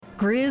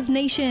Grizz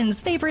Nation's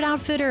favorite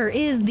outfitter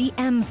is the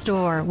M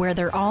Store, where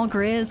they're all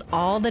Grizz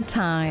all the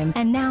time.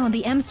 And now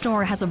the M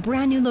Store has a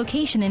brand new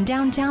location in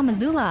downtown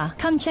Missoula.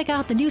 Come check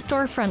out the new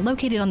storefront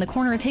located on the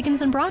corner of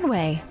Higgins and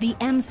Broadway. The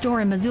M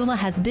Store in Missoula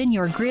has been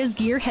your Grizz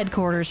gear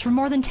headquarters for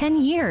more than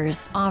 10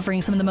 years,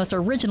 offering some of the most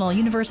original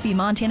University of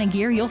Montana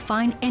gear you'll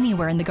find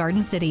anywhere in the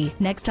Garden City.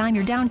 Next time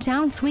you're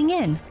downtown, swing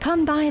in.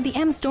 Come by the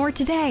M Store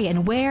today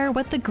and wear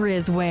what the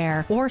Grizz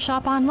wear, or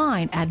shop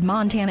online at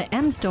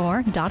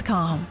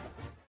montanamstore.com.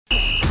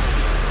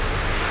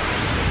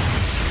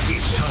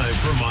 It's time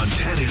for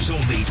Montana's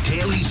only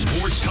daily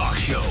sports talk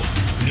show,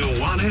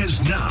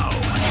 Nuanez Now.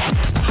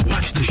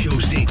 Watch the show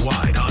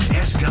statewide on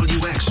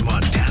SWX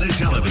Montana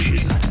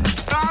Television.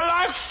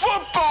 I like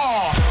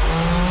football!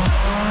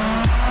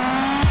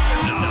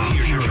 Now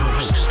here's your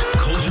host,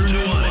 Coulter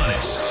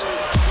Nuanez.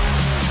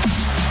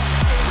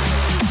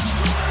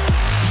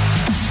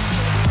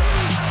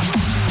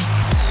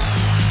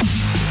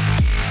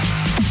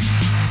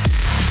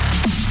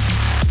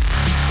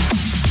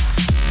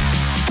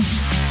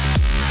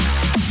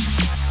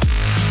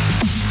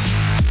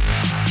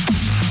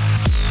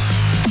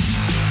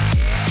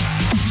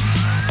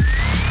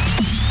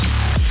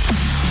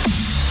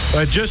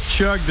 I just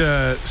chugged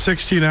a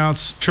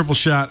 16-ounce triple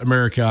shot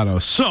Americano,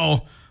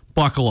 so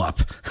buckle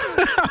up.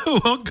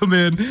 Welcome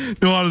in.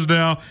 Nuanez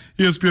Now,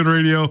 ESPN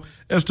Radio,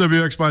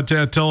 SWX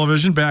Montana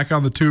Television, back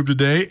on the tube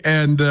today,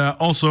 and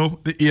also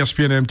the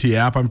ESPN MT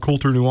app. I'm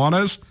Coulter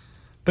Nuanez.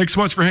 Thanks so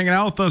much for hanging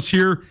out with us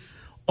here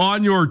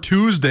on your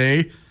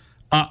Tuesday.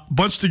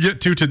 Bunch to get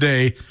to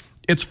today.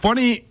 It's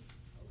funny,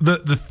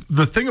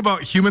 the thing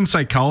about human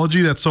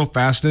psychology that's so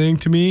fascinating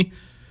to me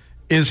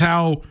is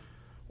how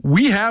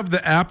we have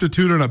the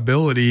aptitude and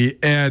ability,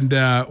 and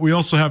we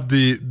also have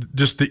the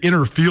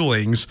inner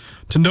feelings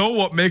to know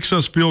what makes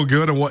us feel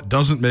good and what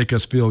doesn't make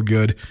us feel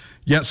good.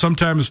 Yet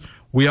sometimes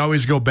we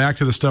always go back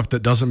to the stuff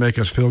that doesn't make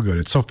us feel good.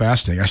 It's so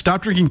fascinating. I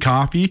stopped drinking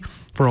coffee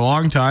for a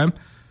long time.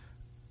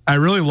 I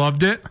really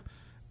loved it.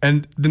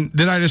 And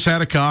then I just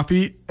had a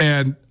coffee,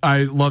 and I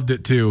loved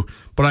it too.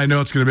 But I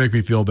know it's going to make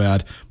me feel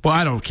bad. But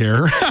I don't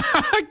care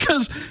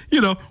because,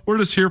 we're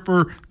just here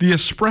for the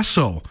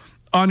espresso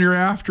on your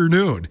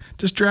afternoon.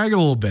 Just drag it a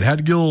little bit. Had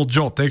to get a little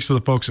jolt. Thanks to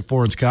the folks at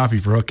Florence Coffee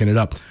for hooking it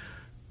up.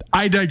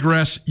 I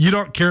digress. You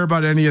don't care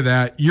about any of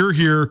that. You're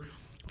here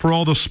for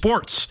all the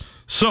sports.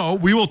 So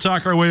we will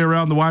talk our way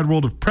around the wide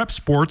world of prep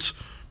sports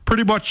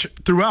pretty much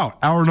throughout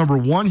hour number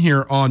 1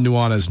 here on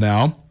Nuanez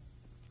Now.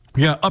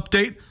 We got an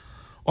update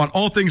on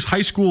all things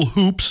high school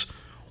hoops.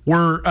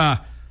 We're, I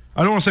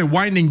don't want to say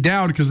winding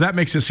down because that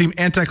makes it seem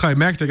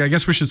anticlimactic. I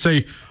guess we should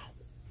say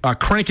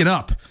cranking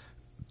up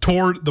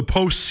toward the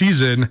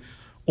postseason.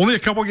 Only a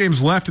couple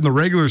games left in the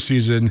regular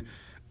season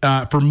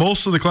for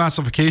most of the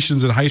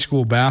classifications in high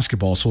school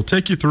basketball. So we'll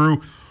take you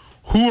through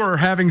who are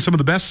having some of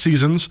the best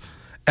seasons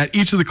at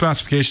each of the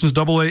classifications,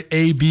 AA,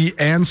 A, B,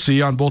 and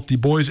C on both the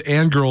boys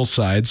and girls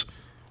sides.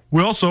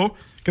 We're also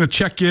going to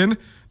check in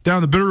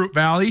down the Bitterroot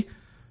Valley.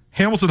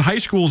 Hamilton High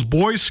School's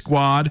boys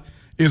squad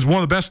is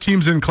one of the best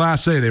teams in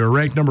Class A. They were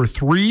ranked number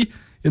 3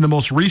 in the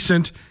most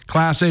recent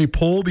Class A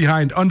poll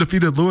behind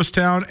undefeated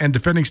Lewistown and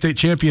defending state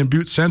champion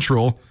Butte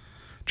Central.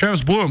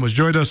 Travis Bloom has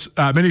joined us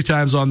many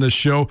times on this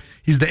show.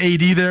 He's the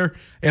AD there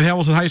at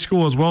Hamilton High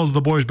School as well as the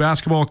boys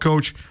basketball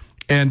coach,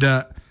 and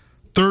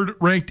third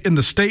ranked in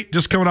the state,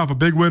 just coming off a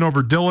big win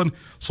over Dillon.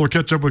 So we'll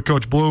catch up with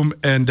Coach Bloom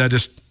and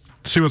just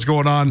see what's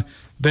going on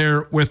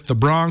there with the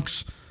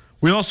Bronx.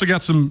 We also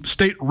got some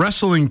state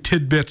wrestling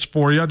tidbits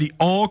for you. The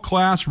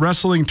all-class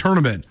wrestling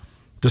tournament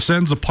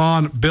descends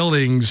upon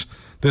Billings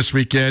this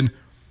weekend.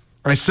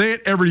 I say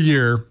it every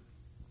year.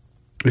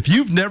 If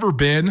you've never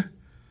been,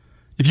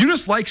 if you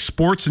just like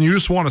sports and you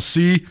just want to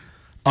see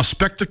a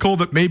spectacle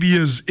that maybe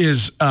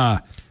is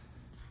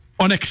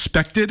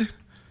unexpected,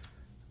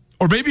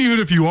 or maybe even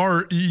if you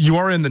are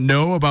in the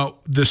know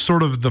about this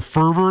sort of the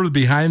fervor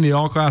behind the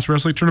all-class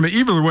wrestling tournament,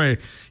 either way,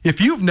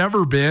 if you've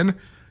never been,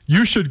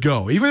 you should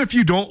go. Even if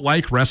you don't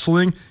like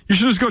wrestling, you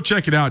should just go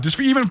check it out,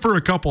 even for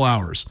a couple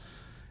hours.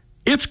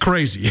 It's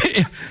crazy.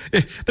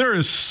 There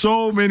is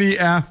so many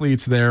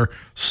athletes there,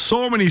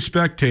 so many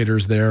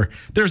spectators there.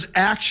 There's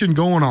action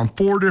going on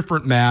 4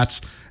 different mats.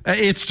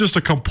 It's just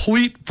a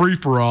complete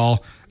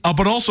free-for-all,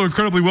 but also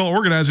incredibly well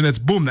organized, and it's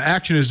boom, the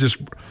action is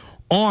just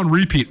on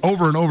repeat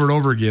over and over and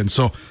over again.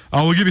 So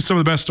we'll give you some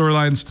of the best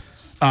storylines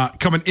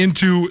coming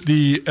into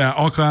the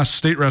all-class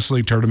state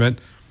wrestling tournament.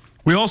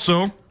 We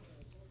also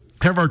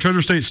have our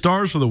Treasure State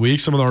Stars for the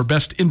week, some of our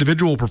best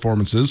individual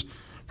performances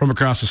from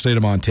across the state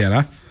of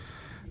Montana.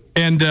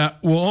 And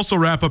we'll also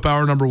wrap up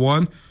hour number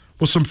 1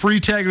 with some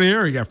free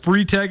Taglieri. We got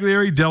free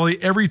Taglieri Deli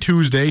every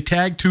Tuesday,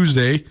 Tag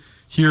Tuesday,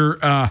 here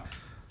on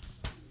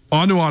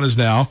Nuanez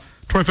Now.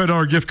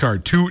 $25 gift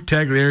card to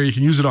Taglieri. You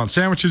can use it on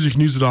sandwiches. You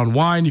can use it on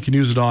wine. You can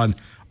use it on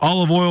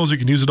olive oils. You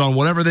can use it on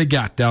whatever they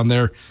got down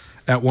there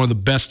at one of the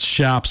best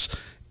shops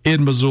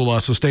in Missoula.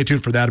 So stay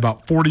tuned for that.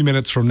 About 40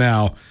 minutes from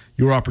now,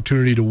 your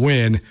opportunity to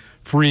win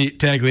free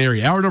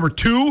Taglieri. Hour number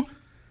 2,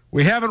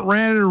 we haven't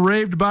ranted and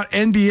raved about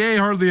NBA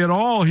hardly at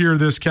all here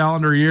this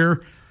calendar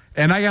year,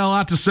 and I got a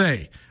lot to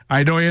say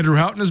I know Andrew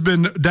Houghton has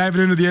been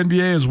diving into the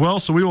NBA as well,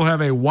 so we will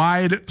have a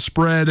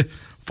widespread,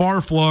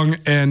 far-flung,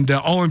 and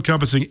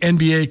all-encompassing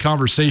NBA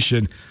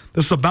conversation.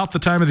 This is about the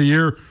time of the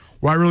year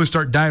where I really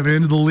start diving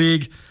into the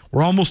league.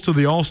 We're almost to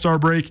the All-Star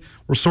break.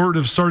 We're sort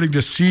of starting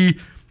to see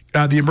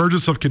the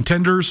emergence of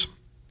contenders.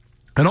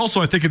 And also,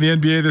 I think in the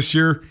NBA this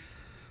year,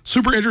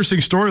 super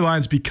interesting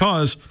storylines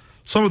because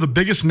some of the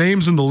biggest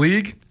names in the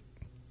league,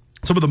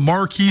 some of the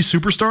marquee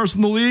superstars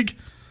in the league,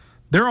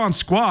 they're on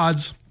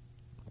squads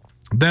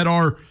that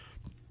are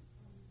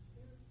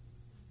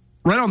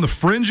right on the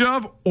fringe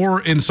of,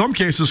 or in some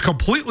cases,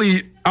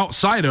 completely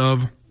outside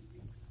of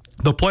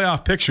the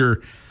playoff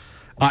picture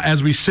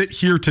as we sit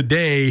here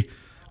today,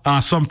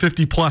 some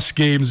 50-plus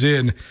games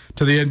in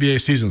to the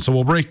NBA season. So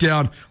we'll break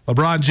down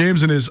LeBron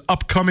James and his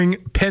upcoming,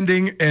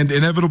 pending, and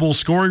inevitable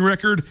scoring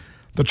record,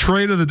 the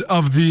trade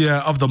of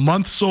the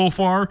month so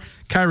far,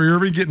 Kyrie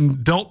Irving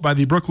getting dealt by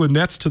the Brooklyn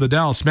Nets to the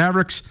Dallas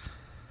Mavericks,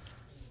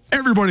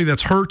 everybody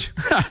that's hurt,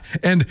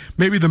 and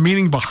maybe the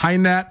meaning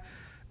behind that,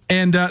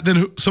 and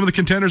then some of the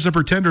contenders and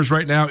pretenders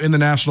right now in the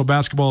National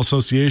Basketball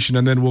Association,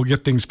 and then we'll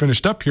get things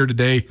finished up here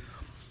today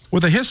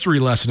with a history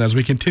lesson as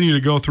we continue to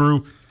go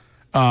through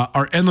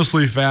our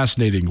endlessly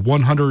fascinating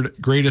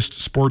 100 Greatest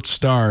Sports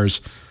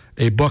Stars,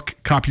 a book,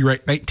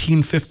 copyright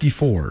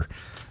 1954.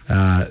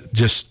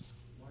 Just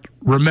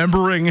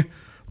remembering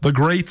the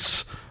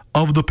greats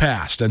of the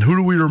past. And who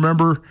do we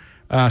remember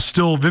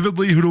still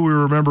vividly? Who do we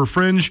remember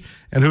fringe?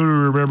 And who do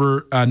we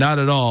remember not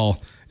at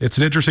all? It's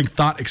an interesting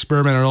thought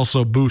experiment. It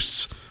also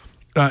boosts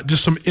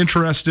just some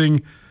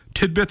interesting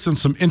tidbits and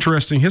some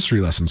interesting history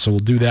lessons. So we'll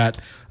do that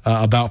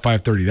about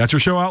 5:30. That's your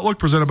show Outlook,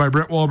 presented by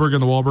Brent Wahlberg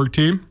and the Wahlberg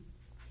team.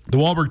 The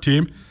Wahlberg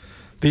team,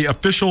 the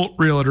official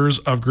realtors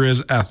of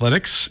Grizz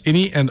Athletics.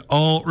 Any and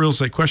all real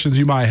estate questions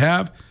you might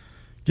have,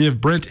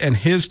 give Brent and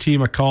his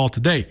team a call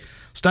today.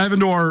 Let's dive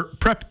into our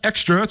Prep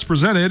Extra. It's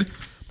presented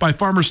by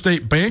Farmers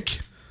State Bank.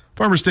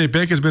 Farmers State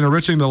Bank has been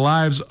enriching the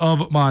lives of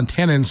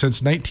Montanans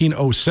since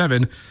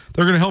 1907.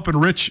 They're going to help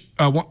enrich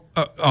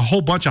a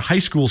whole bunch of high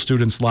school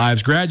students'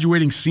 lives,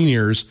 graduating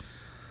seniors.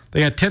 They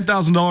got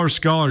 $10,000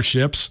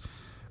 scholarships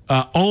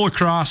all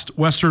across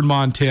western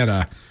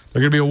Montana.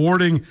 They're going to be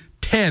awarding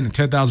 10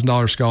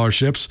 $10,000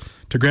 scholarships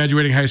to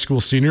graduating high school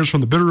seniors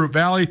from the Bitterroot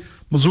Valley,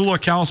 Missoula,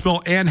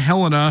 Kalispell, and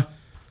Helena.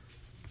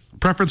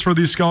 Preference for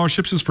these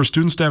scholarships is for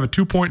students to have a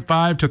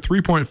 2.5 to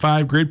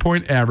 3.5 grade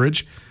point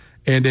average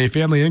and a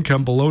family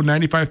income below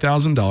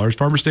 $95,000.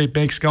 Farmers State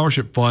Bank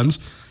scholarship funds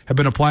have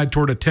been applied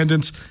toward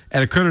attendance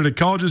at accredited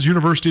colleges,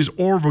 universities,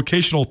 or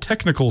vocational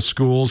technical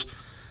schools.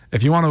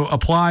 If you want to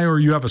apply or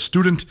you have a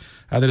student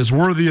that is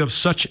worthy of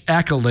such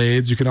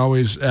accolades, you can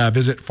always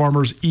visit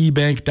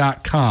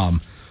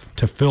farmersebank.com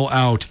to fill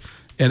out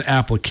an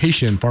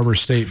application. Farmers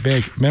State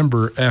Bank,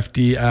 member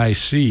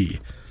FDIC.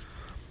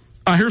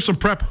 Here's some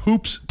prep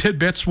hoops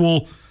tidbits.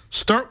 We'll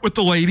start with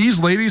the ladies.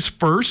 Ladies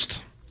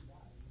first.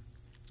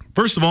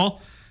 First of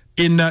all,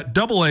 in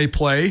AA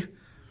play,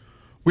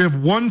 we have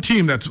one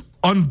team that's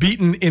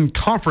unbeaten in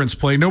conference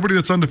play. Nobody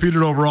that's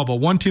undefeated overall, but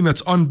one team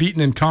that's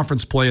unbeaten in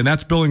conference play, and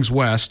that's Billings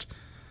West.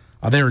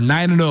 They are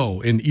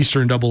 9-0 in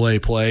Eastern AA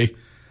play.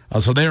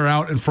 So they are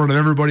out in front of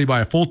everybody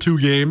by a full 2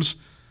 games.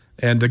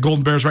 And the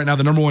Golden Bears right now,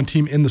 the number 1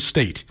 team in the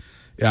state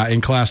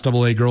in Class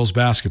AA girls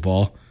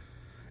basketball.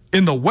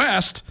 In the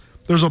West,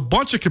 there's a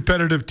bunch of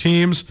competitive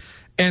teams,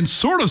 and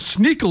sort of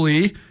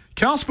sneakily,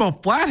 Kalispell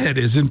Flathead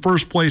is in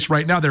first place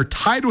right now. They're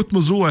tied with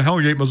Missoula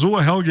Hellgate.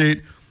 Missoula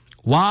Hellgate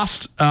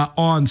lost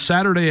on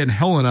Saturday in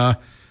Helena,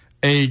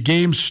 a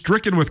game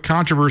stricken with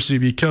controversy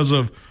because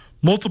of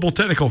multiple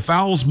technical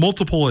fouls,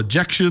 multiple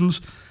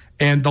ejections,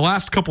 and the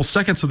last couple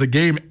seconds of the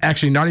game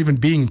actually not even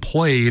being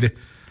played.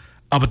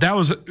 But that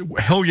was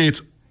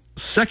Hellgate's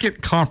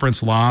second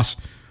conference loss.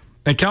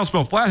 And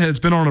Kalispell Flathead's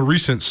been on a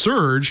recent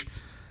surge,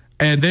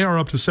 and they are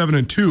up to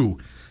 7-2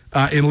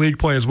 in league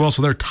play as well.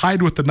 So they're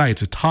tied with the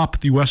Knights atop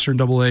the Western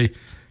AA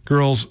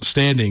girls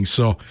standings.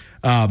 So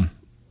the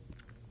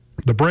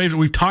Braves,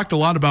 we've talked a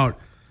lot about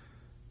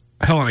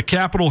Helena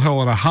Capital,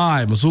 Helena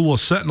High, Missoula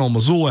Sentinel,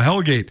 Missoula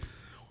Hellgate,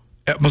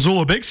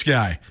 Missoula Big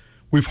Sky.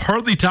 We've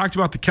hardly talked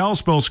about the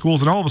Kalispell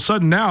schools, and all of a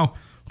sudden now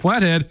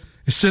Flathead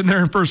is sitting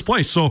there in first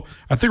place. So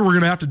I think we're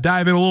going to have to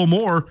dive in a little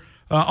more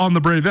on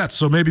the Bravettes.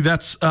 So maybe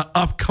that's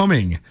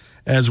upcoming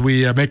as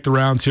we make the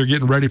rounds here,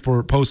 getting ready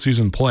for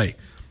postseason play.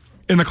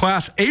 In the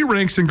Class A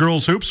ranks in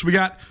girls hoops, we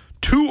got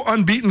 2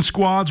 unbeaten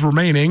squads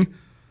remaining.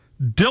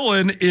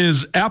 Dillon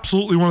is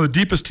absolutely one of the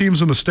deepest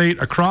teams in the state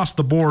across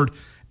the board.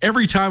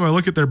 Every time I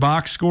look at their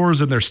box scores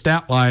and their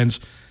stat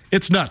lines,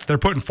 it's nuts. They're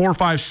putting 4,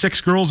 5,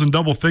 6 girls in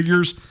double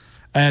figures,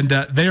 and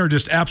they are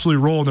just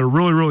absolutely rolling. They're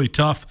really, really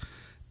tough,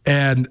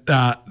 and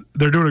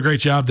they're doing a great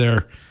job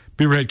there,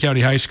 Beaverhead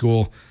County High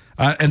School.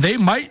 And they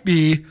might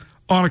be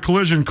on a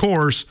collision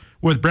course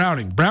with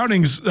Browning.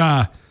 Browning's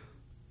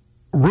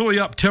really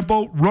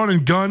up-tempo, run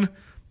and gun,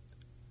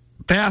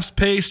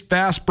 fast-paced,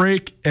 fast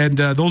break, and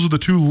those are the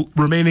 2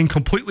 remaining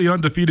completely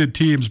undefeated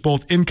teams,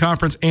 both in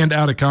conference and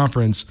out of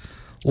conference,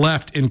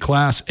 left in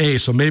Class A,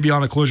 so maybe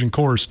on a collision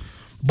course.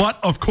 But,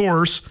 of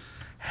course,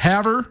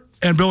 Havre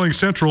and Billings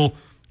Central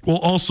will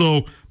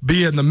also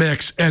be in the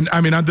mix. And,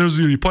 I mean, there's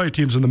going to be plenty of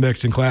teams in the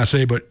mix in Class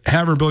A, but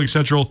Havre and Billings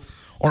Central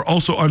are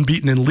also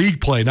unbeaten in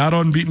league play. Not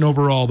unbeaten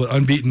overall, but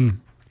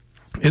unbeaten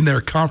in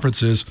their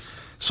conferences.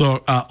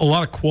 So a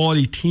lot of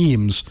quality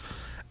teams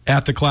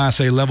at the Class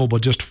A level,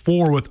 but just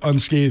 4 with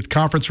unscathed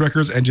conference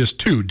records and just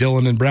 2,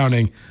 Dillon and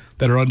Browning,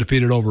 that are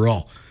undefeated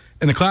overall.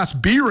 In the Class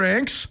B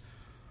ranks,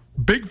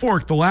 Big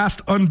Fork, the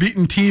last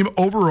unbeaten team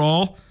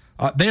overall,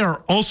 they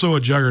are also a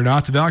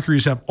juggernaut. The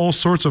Valkyries have all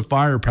sorts of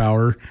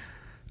firepower,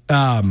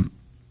 and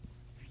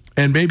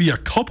maybe a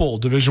couple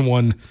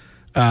Division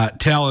I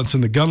talents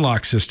in the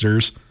Gunlock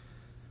sisters.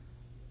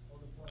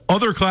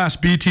 Other Class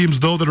B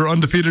teams, though, that are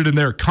undefeated in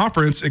their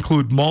conference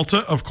include Malta,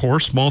 of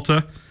course.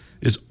 Malta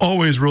is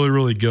always really,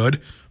 really good.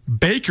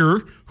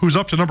 Baker, who's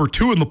up to number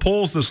 2 in the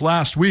polls this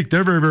last week,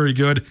 they're very, very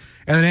good.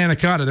 And then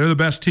Anaconda, they're the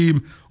best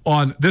team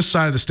on this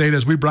side of the state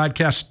as we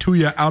broadcast to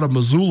you out of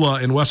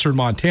Missoula in western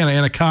Montana.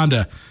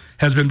 Anaconda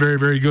has been very,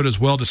 very good as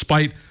well,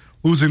 despite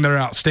losing their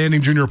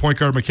outstanding junior point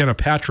guard McKenna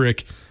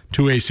Patrick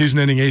to a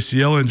season-ending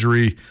ACL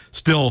injury.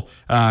 Still,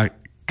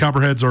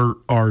 Copperheads are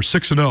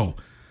 6-0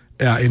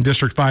 in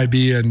District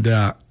 5B and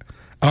out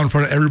in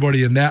front of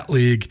everybody in that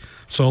league.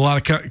 So a lot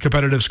of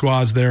competitive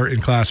squads there in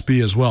Class B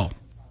as well.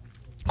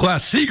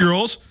 Class C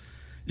girls,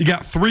 you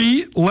got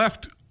 3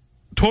 left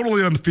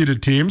totally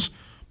undefeated teams: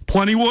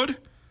 Plentywood,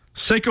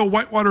 Saco,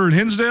 Whitewater, and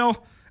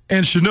Hinsdale,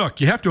 and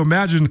Chinook. You have to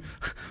imagine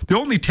the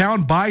only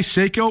town by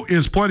Saco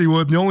is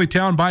Plentywood, and the only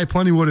town by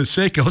Plentywood is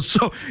Saco.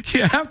 So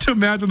you have to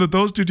imagine that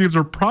those 2 teams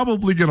are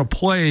probably going to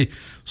play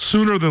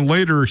sooner than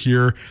later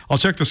here. I'll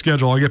check the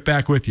schedule. I'll get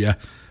back with you.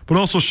 But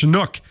also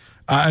Chinook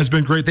has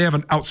been great. They have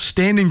an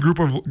outstanding group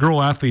of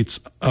girl athletes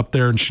up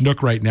there in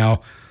Chinook right now.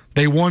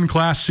 They won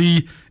Class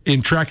C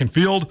in track and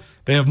field.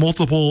 They have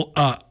multiple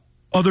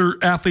other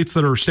athletes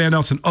that are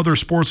standouts in other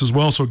sports as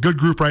well. So a good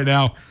group right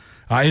now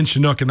in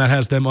Chinook, and that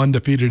has them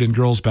undefeated in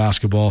girls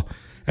basketball.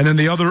 And then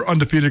the other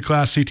undefeated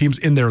Class C teams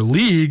in their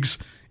leagues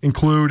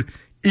include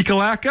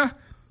Ekalaka,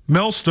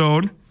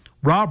 Melstone,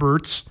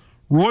 Roberts,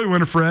 Roy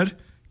Winifred,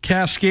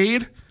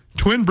 Cascade,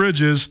 Twin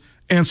Bridges,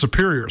 and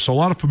Superior. So a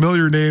lot of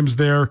familiar names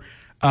there.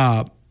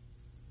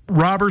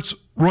 Roberts,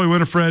 Roy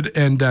Winifred,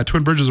 and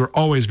Twin Bridges are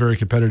always very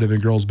competitive in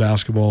girls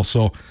basketball.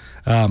 So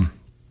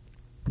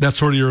that's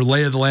sort of your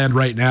lay of the land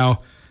right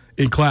now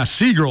in Class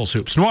C girls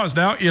hoops. Nuanez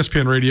Now,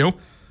 ESPN Radio,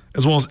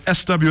 as well as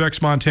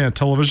SWX Montana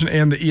Television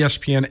and the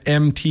ESPN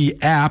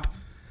MT app.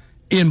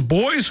 In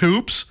boys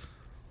hoops,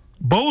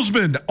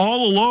 Bozeman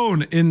all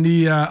alone in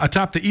the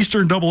atop the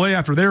Eastern AA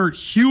after their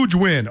huge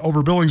win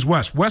over Billings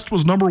West. West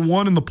was number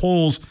 1 in the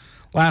polls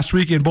last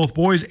week in both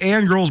boys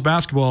and girls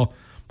basketball,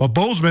 but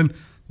Bozeman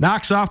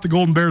knocks off the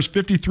Golden Bears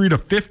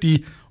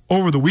 53-50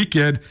 over the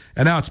weekend,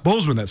 and now it's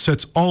Bozeman that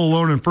sits all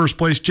alone in first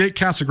place. Jake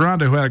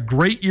Casagrande, who had a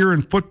great year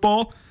in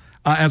football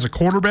as a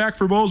quarterback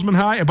for Bozeman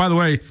High, and by the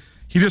way,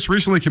 he just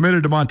recently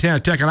committed to Montana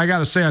Tech, and I got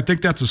to say, I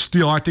think that's a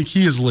steal. I think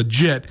he is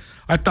legit.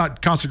 I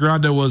thought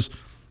Casagrande was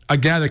a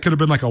guy that could have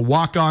been like a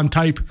walk-on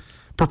type,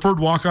 preferred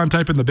walk-on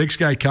type in the Big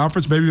Sky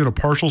Conference, maybe even a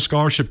partial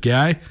scholarship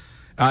guy.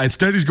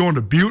 Instead, he's going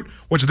to Butte,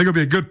 which I think will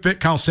be a good fit.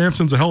 Kyle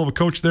Sampson's a hell of a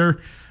coach there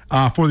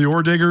for the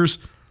Ore Diggers.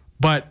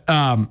 But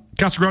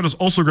Casagrande is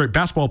also a great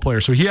basketball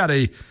player. So he had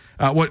a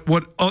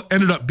what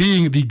ended up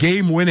being the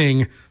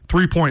game-winning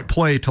three-point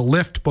play to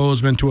lift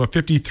Bozeman to a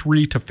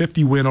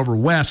 53-50 win over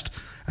West,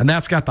 and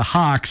that's got the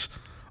Hawks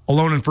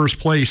alone in first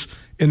place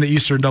in the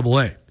Eastern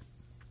AA.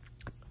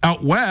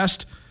 Out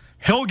west,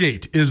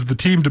 Hellgate is the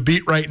team to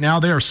beat right now.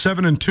 They are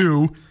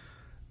 7-2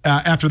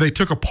 after they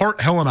took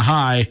apart Helena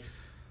High.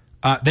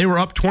 They were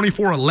up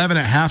 24-11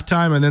 at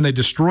halftime, and then they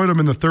destroyed them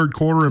in the third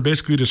quarter and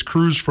basically just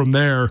cruised from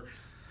there.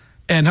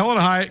 And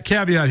Helena High,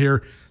 caveat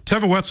here,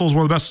 Tevin Wetzel is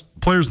one of the best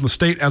players in the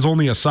state as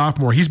only a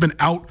sophomore. He's been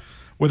out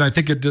with, I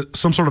think,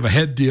 some sort of a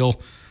head deal.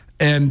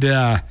 And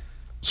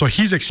so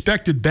he's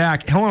expected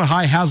back. Helena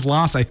High has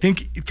lost, I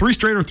think, 3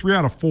 straight or 3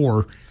 out of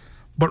 4.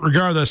 But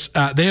regardless,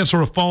 they have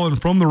sort of fallen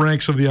from the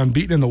ranks of the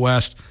unbeaten in the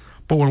West.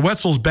 But when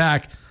Wetzel's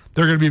back,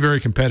 they're going to be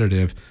very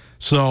competitive.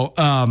 So,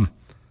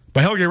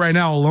 but Hellgate right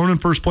now alone in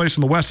first place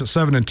in the West at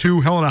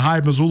 7-2. Helena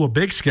High, Missoula,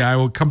 Big Sky.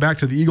 We'll come back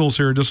to the Eagles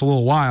here in just a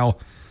little while.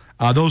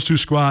 Those 2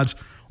 squads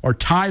are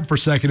tied for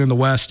second in the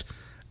West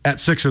at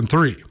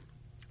 6-3.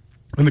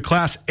 In the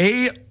Class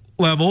A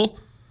level,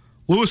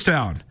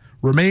 Lewistown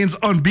remains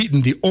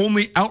unbeaten, the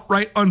only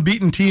outright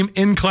unbeaten team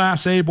in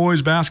Class A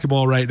boys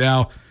basketball right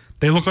now.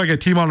 They look like a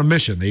team on a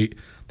mission.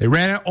 They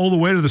ran it all the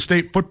way to the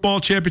state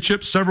football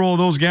championship. Several of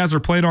those guys are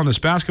playing on this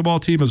basketball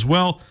team as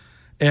well,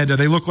 and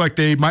they look like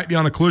they might be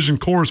on a collision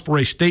course for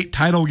a state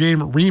title game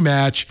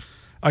rematch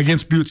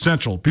against Butte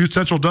Central. Butte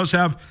Central does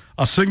have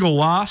a single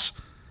loss,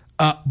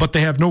 but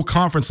they have no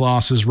conference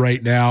losses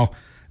right now.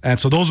 And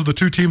so those are the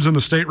 2 teams in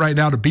the state right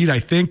now to beat, I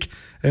think.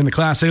 In the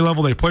Class A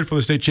level, they played for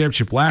the state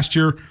championship last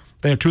year.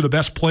 They have 2 of the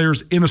best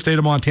players in the state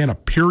of Montana,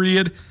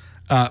 period,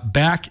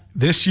 back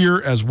this year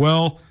as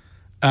well.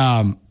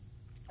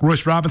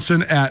 Royce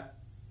Robinson at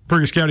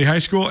Fergus County High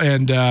School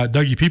and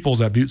Dougie Peoples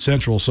at Butte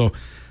Central. So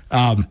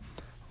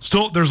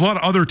still, there's a lot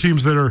of other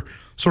teams that are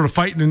sort of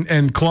fighting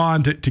and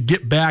clawing to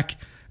get back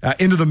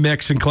into the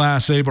mix in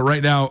Class A. But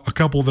right now, a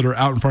couple that are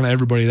out in front of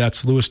everybody,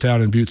 that's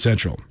Lewistown and Butte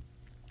Central.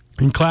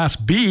 In Class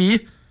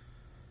B,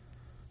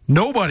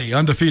 nobody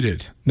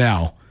undefeated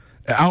now,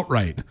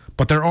 outright.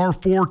 But there are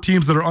 4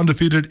 teams that are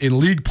undefeated in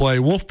league play.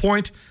 Wolf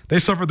Point, they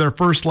suffered their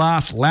first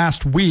loss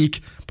last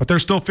week, but they're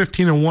still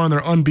 15-1.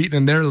 They're unbeaten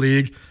in their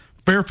league.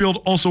 Fairfield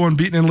also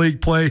unbeaten in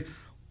league play.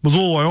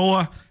 Missoula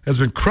Loyola has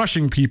been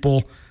crushing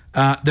people.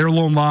 Their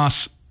lone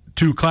loss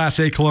to Class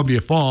A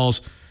Columbia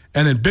Falls.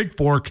 And then Big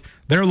Fork,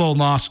 their lone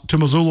loss to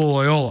Missoula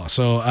Loyola.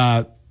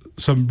 So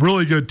some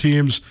really good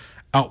teams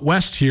out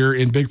west here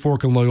in Big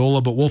Fork and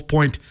Loyola. But Wolf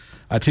Point,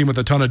 a team with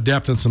a ton of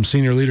depth and some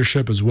senior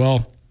leadership as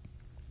well.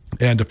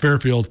 And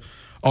Fairfield,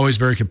 always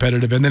very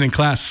competitive. And then in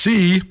Class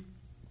C,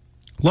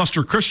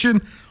 Luster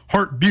Christian,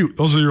 Hart Butte.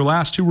 Those are your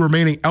last 2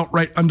 remaining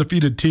outright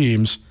undefeated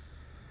teams.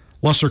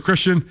 Luster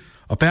Christian,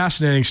 a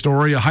fascinating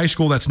story, a high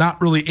school that's not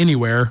really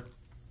anywhere,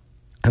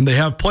 and they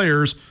have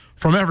players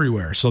from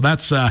everywhere. So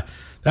that's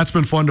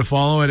been fun to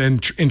follow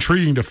and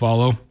intriguing to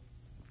follow.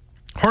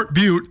 Hart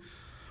Butte,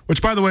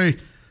 which, by the way,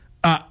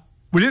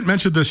 we didn't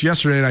mention this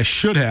yesterday, and I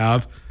should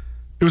have.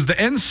 It was the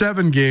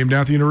N7 game down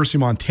at the University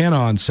of Montana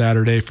on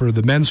Saturday for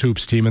the men's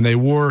hoops team, and they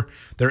wore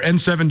their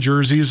N7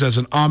 jerseys as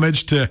an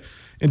homage to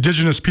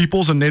Indigenous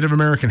peoples and Native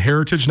American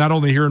heritage, not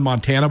only here in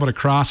Montana, but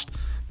across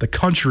the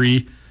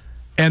country.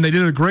 And they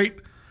did a great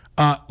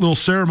little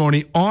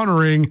ceremony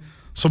honoring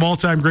some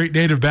all-time great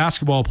Native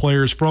basketball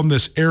players from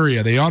this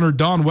area. They honored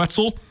Don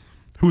Wetzel,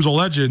 who's a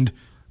legend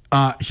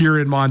here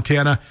in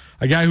Montana,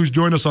 a guy who's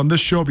joined us on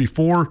this show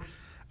before.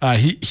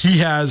 He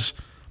has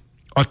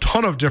a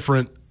ton of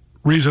different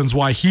reasons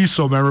why he's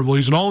so memorable.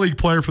 He's an all-league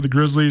player for the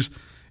Grizzlies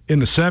in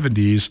the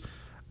 70s,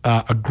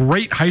 a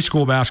great high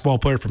school basketball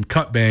player from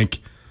Cutbank.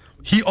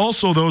 He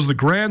also, though, is the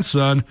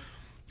grandson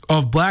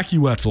of Blackie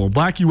Wetzel.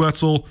 Blackie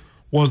Wetzel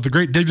was the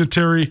great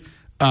dignitary,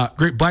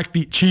 great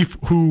Blackfeet chief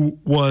who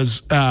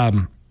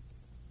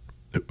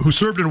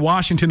served in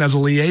Washington as a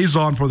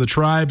liaison for the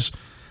tribes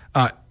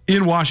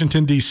in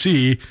Washington,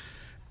 D.C.,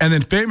 and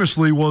then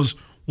famously was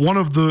one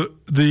of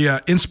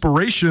the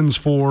inspirations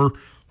for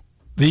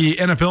the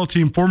NFL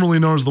team formerly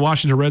known as the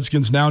Washington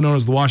Redskins, now known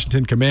as the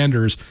Washington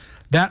Commanders.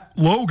 That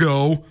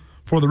logo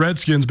for the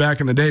Redskins back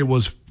in the day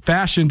was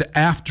fashioned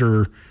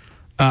after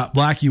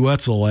Blackie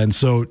Wetzel. And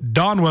so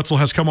Don Wetzel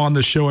has come on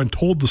this show and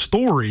told the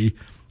story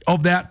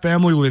of that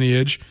family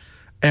lineage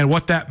and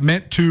what that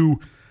meant to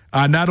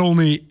not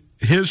only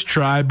his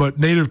tribe, but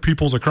Native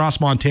peoples across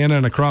Montana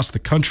and across the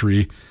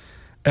country.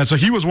 And so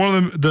he was one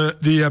of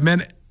the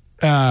men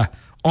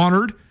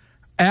honored,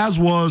 as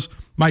was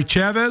Mike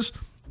Chavez,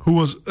 who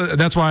was,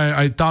 that's why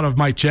I thought of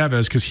Mike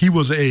Chavez, because he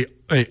was a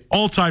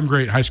all-time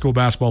great high school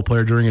basketball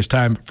player during his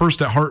time,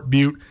 first at Hart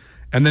Butte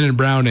and then in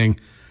Browning.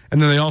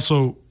 And then they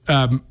also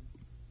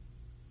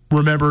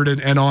remembered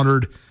and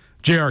honored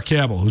J.R.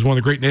 Campbell, who's one of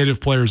the great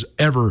Native players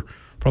ever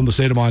from the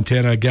state of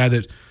Montana, a guy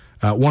that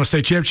won a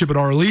state championship at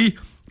R.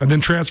 and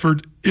then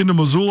transferred into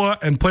Missoula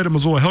and played at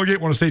Missoula Hellgate,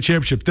 won a state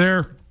championship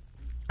there,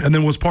 and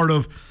then was part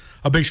of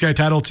a Big Sky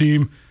title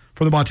team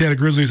for the Montana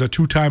Grizzlies, a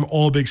 2-time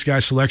All-Big Sky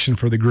selection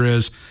for the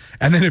Grizz.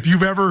 And then if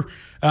you've ever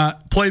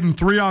played in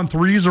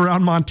 3-on-3s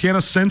around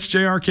Montana since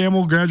J.R.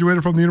 Campbell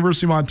graduated from the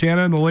University of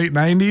Montana in the late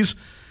 90s,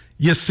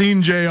 you've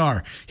seen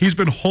J.R. He's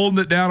been holding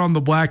it down on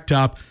the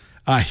blacktop.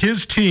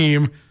 His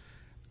team,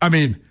 I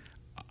mean,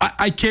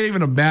 I can't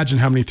even imagine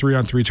how many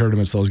 3-on-3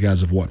 tournaments those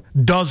guys have won.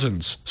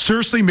 Dozens.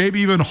 Seriously, maybe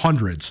even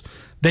hundreds.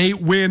 They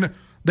win.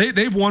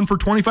 They've won for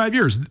 25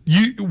 years.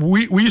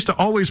 We used to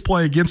always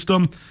play against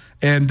them,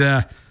 and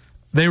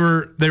they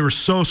were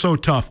so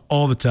tough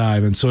all the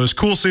time. And so it's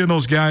cool seeing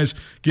those guys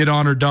get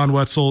honored. Don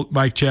Wetzel,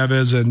 Mike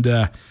Chavez, and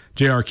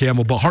J.R.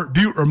 Campbell. But Hart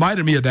Butte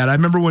reminded me of that. I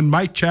remember when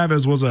Mike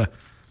Chavez was a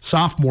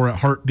sophomore at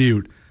Hart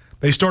Butte,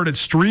 they started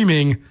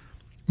streaming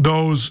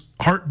those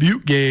Hart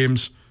Butte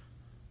games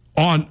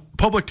on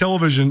public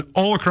television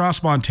all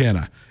across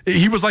Montana.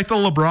 He was like the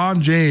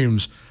LeBron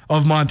James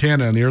of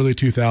Montana in the early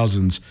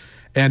 2000s.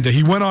 And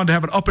he went on to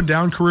have an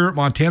up-and-down career at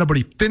Montana, but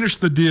he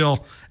finished the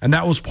deal, and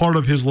that was part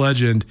of his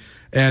legend,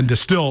 and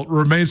still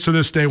remains to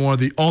this day one of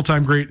the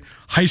all-time great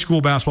high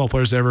school basketball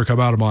players to ever come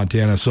out of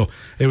Montana. So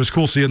it was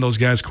cool seeing those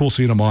guys, cool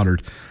seeing them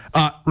honored.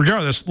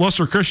 Regardless,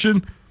 Luster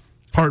Christian,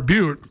 Hart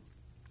Butte,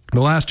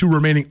 the last 2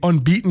 remaining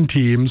unbeaten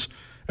teams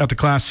at the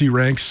Class C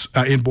ranks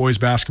in boys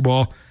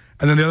basketball.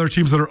 And then the other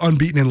teams that are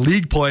unbeaten in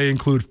league play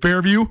include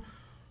Fairview,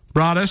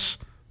 Broadus,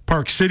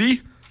 Park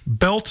City,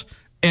 Belt,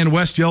 and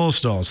West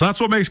Yellowstone. So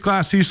that's what makes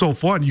Class C so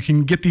fun. You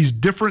can get these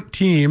different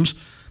teams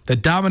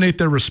that dominate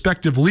their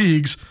respective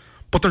leagues,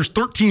 but there's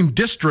 13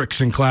 districts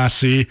in Class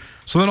C.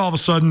 So then all of a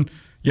sudden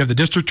you have the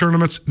district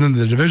tournaments and then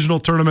the divisional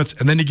tournaments,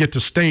 and then you get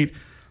to state.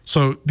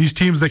 So these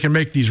teams, they can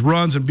make these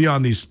runs and be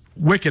on these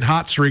wicked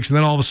hot streaks, and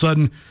then all of a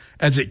sudden,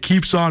 as it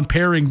keeps on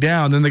paring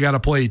down, then they got to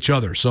play each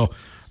other. So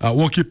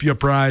we'll keep you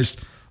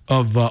apprised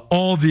of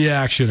all the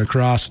action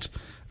across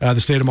the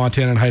state of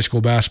Montana in high school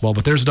basketball.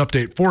 But there's an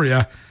update for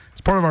you. It's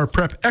part of our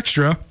Prep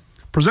Extra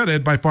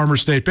presented by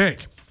Farmers State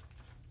Bank.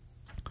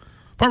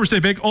 Farmers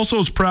State Bank also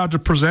is proud to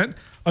present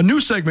a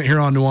new segment here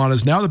on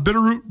Nuanez Now, the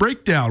Bitterroot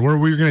Breakdown, where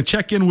we're going to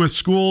check in with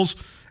schools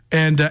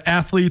and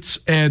athletes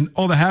and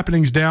all the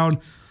happenings down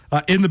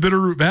in the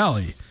Bitterroot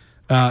Valley.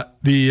 The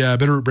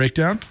Bitterroot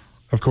Breakdown,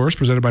 of course,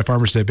 presented by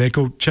Farmers State Bank.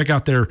 Go check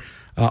out their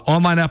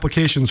online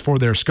applications for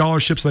their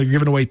scholarships. They're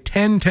giving away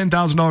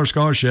 $10,000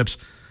 scholarships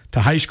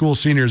to high school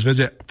seniors.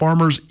 Visit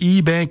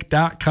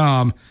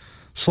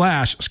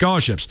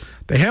farmersebank.com/scholarships.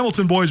 The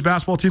Hamilton boys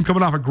basketball team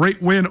coming off a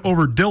great win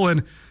over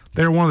Dillon.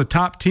 They're one of the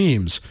top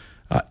teams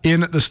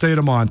in the state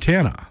of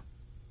Montana.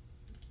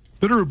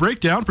 Bitterroot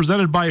Breakdown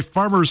presented by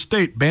Farmers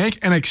State Bank,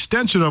 an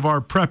extension of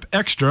our Prep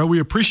Extra. We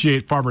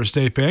appreciate Farmers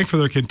State Bank for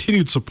their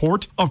continued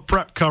support of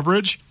prep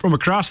coverage from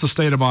across the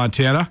state of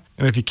Montana.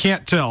 And if you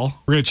can't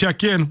tell, we're going to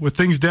check in with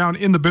things down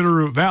in the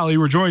Bitterroot Valley.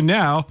 We're joined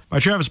now by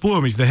Travis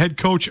Bloom. He's the head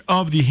coach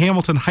of the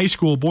Hamilton High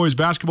School boys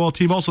basketball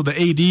team, also the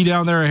AD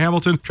down there at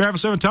Hamilton.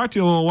 Travis, I haven't talked to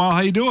you in a little while.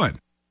 How you doing?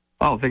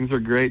 Oh, things are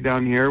great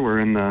down here. We're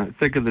in the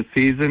thick of the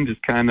season,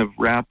 just kind of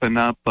wrapping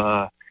up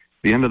the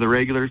end of the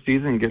regular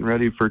season, getting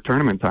ready for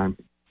tournament time.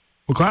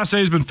 Well, Class A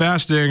has been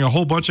fascinating. A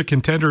whole bunch of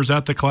contenders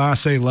at the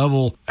Class A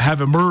level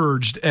have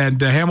emerged, and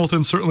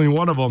Hamilton's certainly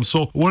one of them.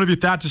 So what have you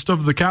thought just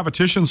of the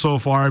competition so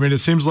far? I mean, it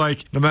seems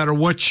like no matter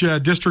which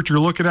district you're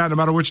looking at, no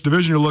matter which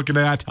division you're looking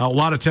at, a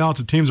lot of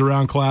talented teams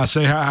around Class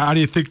A. How do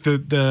you think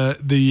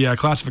the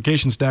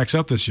classification stacks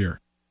up this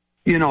year?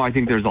 You know, I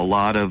think there's a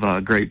lot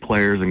of great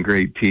players and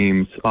great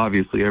teams.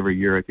 Obviously, every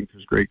year I think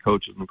there's great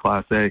coaches in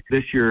Class A.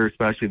 This year,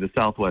 especially the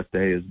Southwest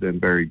A, has been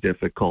very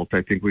difficult.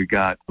 I think we've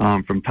got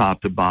from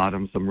top to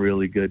bottom some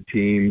really good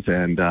teams.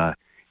 And,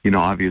 you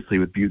know, obviously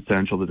with Butte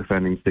Central, the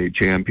defending state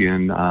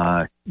champion,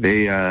 I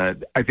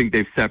think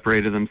they've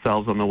separated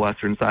themselves on the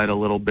western side a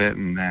little bit.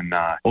 And then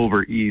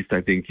over east,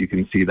 I think you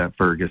can see that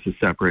Fergus has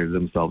separated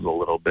themselves a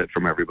little bit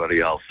from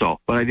everybody else. So,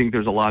 but I think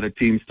there's a lot of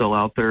teams still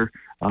out there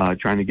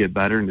trying to get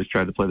better and just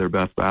try to play their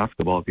best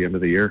basketball at the end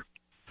of the year.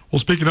 Well,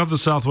 speaking of the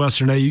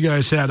Southwestern A, you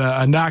guys had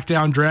a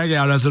knockdown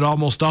drag-out, as it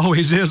almost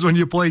always is when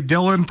you play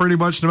Dillon, pretty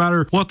much no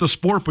matter what the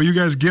sport, but you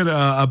guys get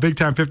a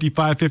big-time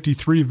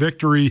 55-53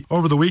 victory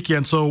over the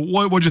weekend. So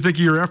what'd you think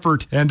of your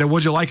effort, and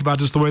what'd you like about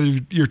just the way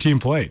your team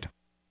played?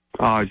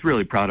 I was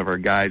really proud of our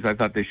guys. I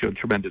thought they showed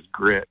tremendous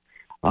grit.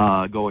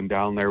 Going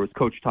down there. It was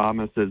Coach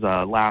Thomas's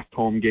last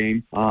home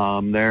game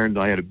there, and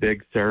I had a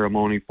big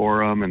ceremony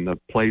for him, and the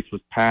place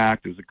was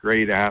packed. It was a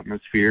great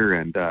atmosphere,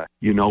 and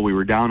you know, we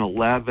were down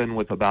 11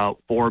 with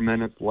about 4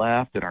 minutes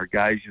left, and our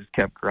guys just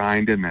kept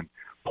grinding and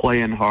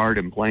playing hard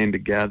and playing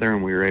together,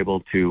 and we were able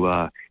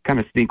to kind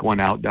of sneak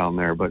one out down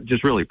there, but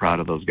just really proud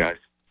of those guys.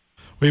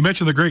 Well, you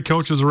mentioned the great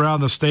coaches around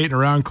the state and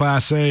around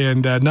Class A,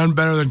 and none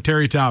better than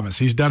Terry Thomas.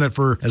 He's done it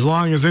for as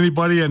long as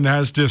anybody and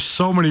has just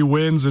so many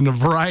wins in a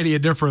variety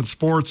of different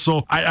sports.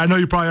 So I know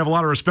you probably have a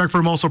lot of respect for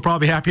him. Also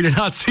probably happy to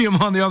not see him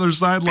on the other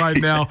sideline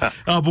now. But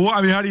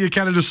I mean, how do you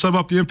kind of just sum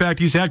up the impact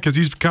he's had? Because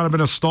he's kind of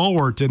been a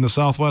stalwart in the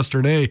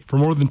Southwestern A for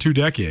more than 2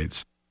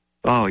 decades.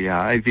 Oh,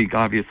 yeah. I think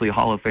obviously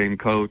Hall of Fame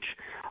coach.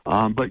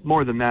 But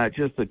more than that,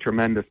 just a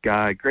tremendous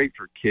guy, great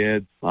for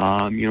kids.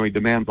 You know, he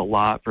demands a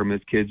lot from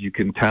his kids, you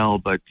can tell,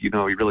 but, you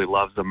know, he really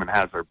loves them and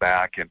has their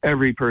back. And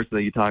every person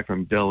that you talk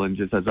from Dillon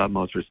just has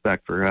utmost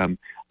respect for him,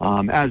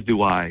 as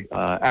do I.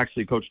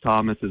 Actually, Coach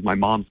Thomas is my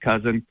mom's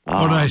cousin.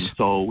 Oh, nice.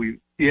 So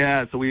we've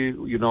got,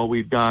 you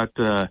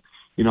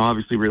know,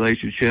 obviously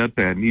relationship,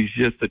 and he's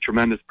just a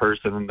tremendous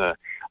person and a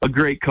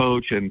great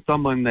coach and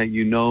someone that,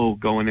 you know,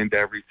 going into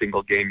every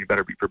single game, you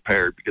better be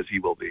prepared because he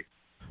will be.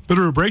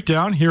 Bitterroot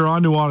Breakdown here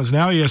on Nuanez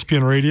Now,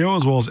 ESPN Radio,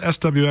 as well as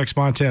SWX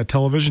Montana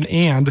Television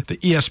and the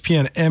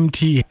ESPN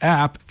MT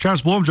app.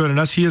 Travis Bloom joining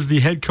us. He is the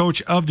head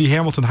coach of the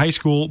Hamilton High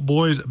School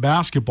boys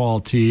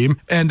basketball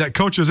team. And,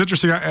 Coach, it was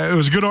interesting. It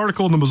was a good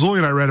article in the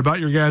Missoulian I read about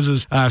your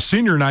guys'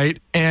 senior night.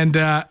 And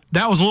that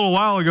was a little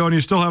while ago, and you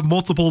still have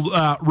multiple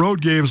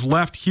road games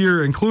left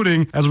here,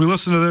 including, as we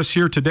listen to this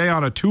here today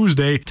on a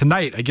Tuesday,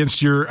 tonight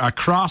against your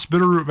cross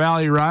Bitterroot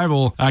Valley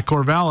rival,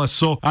 Corvallis.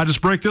 So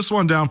just break this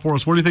one down for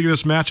us. What do you think of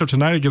this matchup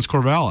tonight against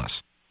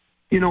Corvallis?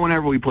 You know,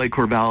 whenever we play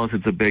Corvallis,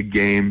 it's a big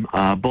game.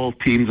 Both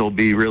teams will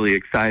be really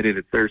excited.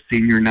 It's their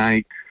senior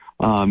night.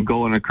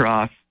 Going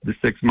across the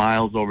 6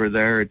 miles over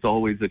there, it's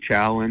always a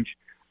challenge.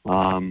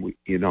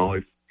 You know,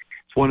 it's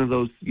one of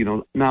those, you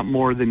know, not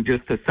more than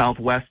just a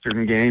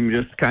Southwestern game,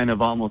 just kind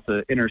of almost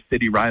an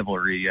inner-city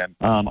rivalry. And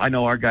I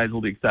know our guys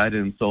will be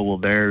excited, and so will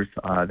theirs.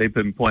 They've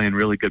been playing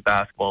really good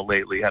basketball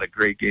lately, had a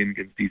great game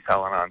against East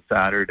Helen on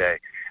Saturday,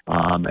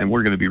 and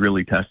we're going to be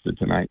really tested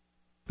tonight.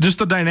 Just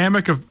the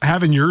dynamic of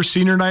having your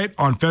senior night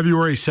on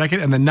February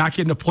 2nd and then not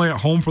getting to play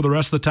at home for the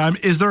rest of the time.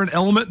 Is there an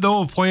element,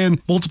 though, of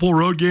playing multiple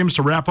road games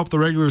to wrap up the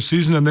regular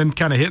season and then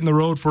kind of hitting the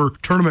road for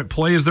tournament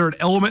play? Is there an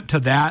element to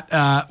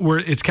that where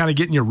it's kind of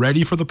getting you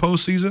ready for the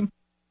postseason?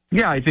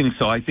 Yeah, I think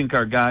so. I think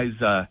our guys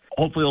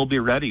hopefully will be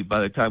ready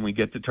by the time we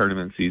get to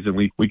tournament season.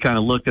 We kind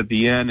of looked at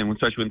the end, and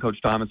especially when Coach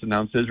Thomas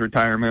announced his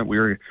retirement, we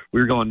were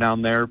going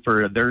down there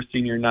for their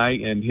senior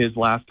night and his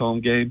last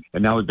home game.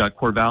 And now we've got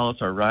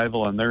Corvallis, our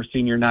rival, on their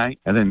senior night.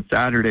 And then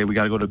Saturday we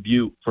got to go to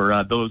Butte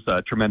for those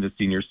tremendous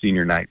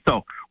senior night.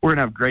 So we're going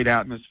to have great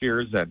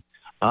atmospheres, and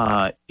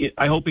I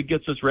hope it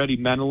gets us ready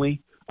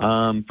mentally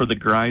for the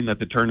grind that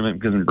the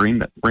tournament can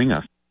bring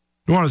us.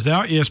 Nuanez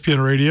Now,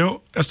 ESPN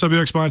Radio,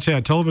 SWX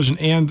Montana Television,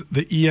 and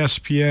the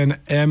ESPN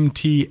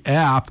MT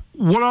app.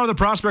 What are the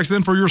prospects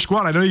then for your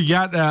squad? I know you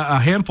got a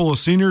handful of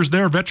seniors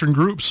there, veteran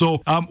groups. So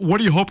what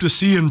do you hope to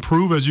see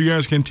improve as you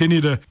guys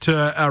continue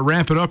to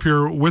ramp it up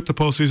here with the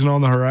postseason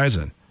on the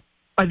horizon?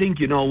 I think,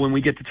 when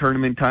we get to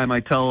tournament time, I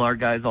tell our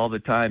guys all the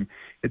time,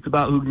 it's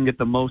about who can get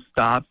the most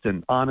stops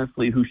and,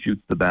 honestly, who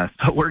shoots the best.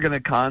 So we're going to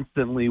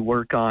constantly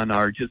work on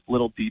our just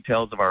little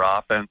details of our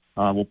offense.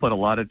 We'll put a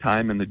lot of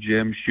time in the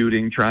gym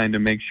shooting, trying to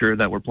make sure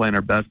that we're playing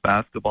our best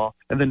basketball.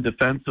 And then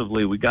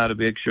defensively, we got to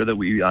make sure that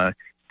we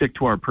stick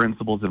to our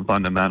principles and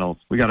fundamentals.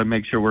 We got to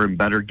make sure we're in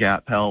better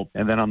gap help.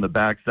 And then on the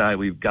backside,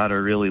 we've got to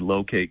really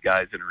locate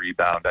guys and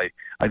rebound. I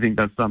think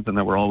that's something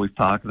that we're always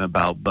talking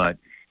about, but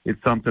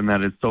it's something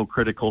that is so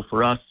critical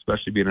for us,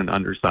 especially being an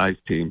undersized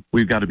team.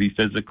 We've got to be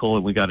physical,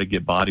 and we got to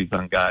get bodies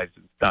on guys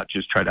and not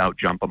just try to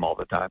out-jump them all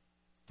the time.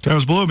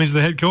 Travis Bloom, he's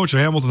the head coach of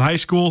Hamilton High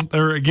School.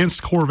 They're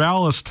against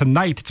Corvallis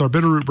tonight. It's our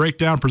Bitterroot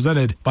Breakdown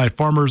presented by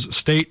Farmers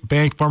State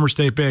Bank. Farmers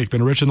State Bank,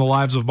 been enriching the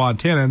lives of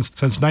Montanans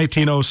since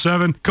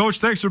 1907. Coach,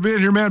 thanks for being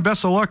here, man.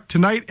 Best of luck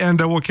tonight, and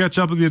we'll catch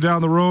up with you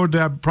down the road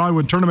probably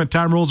when tournament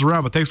time rolls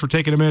around. But thanks for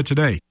taking a minute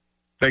today.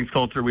 Thanks,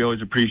 Coulter. We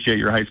always appreciate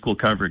your high school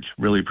coverage.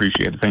 Really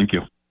appreciate it. Thank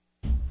you.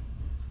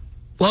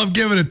 Love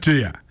giving it to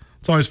you.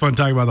 It's always fun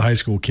talking about the high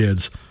school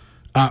kids.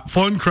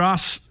 Fun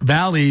Cross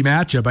Valley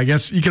matchup. I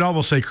guess you could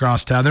almost say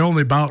crosstown. They're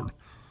only about,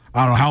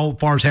 I don't know, how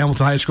far is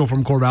Hamilton High School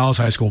from Corvallis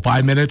High School?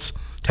 5 minutes?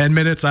 10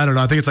 minutes? I don't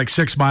know. I think it's like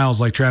 6 miles,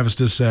 like Travis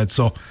just said.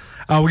 So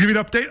we'll give you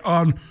an update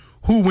on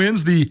who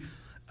wins the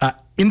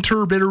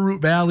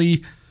Inter-Bitterroot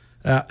Valley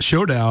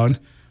showdown.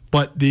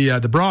 But the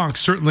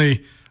Bronx,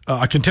 certainly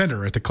a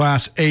contender at the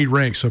Class A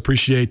rank. So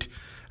appreciate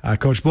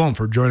Coach Blum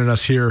for joining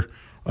us here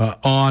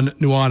on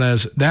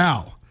Nuanez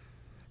Now.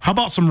 How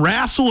about some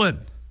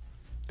wrestling?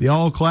 The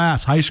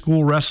all-class high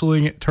school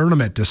wrestling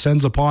tournament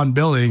descends upon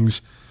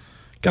Billings.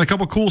 Got a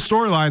couple cool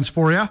storylines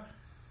for you.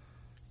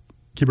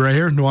 Keep it right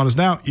here. Nuanez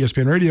Now,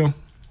 ESPN Radio.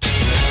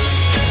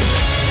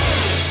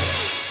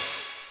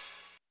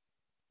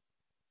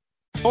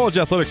 College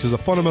athletics is a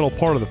fundamental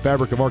part of the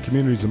fabric of our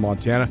communities in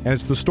Montana, and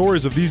it's the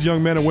stories of these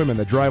young men and women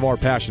that drive our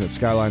passion at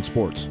Skyline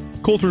Sports.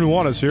 Coulter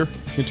Nuanez here.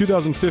 In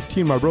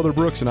 2015, my brother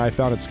Brooks and I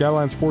founded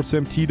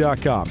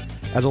SkylineSportsMT.com.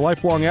 As a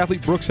lifelong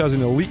athlete, Brooks has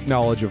an elite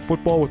knowledge of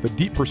football with a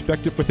deep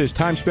perspective with his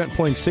time spent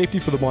playing safety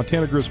for the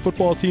Montana Grizz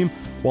football team,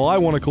 while I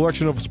won a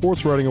collection of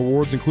sports writing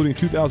awards, including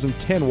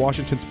 2010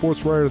 Washington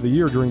Sports Writer of the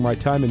Year during my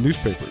time in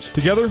newspapers.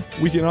 Together,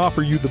 we can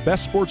offer you the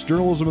best sports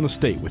journalism in the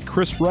state with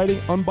crisp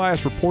writing,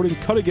 unbiased reporting,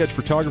 cutting-edge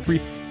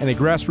photography, and a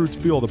grassroots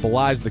feel that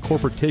belies the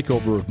corporate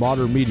takeover of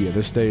modern media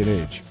this day and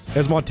age.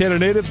 As Montana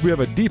natives, we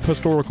have a deep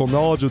historical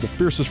knowledge of the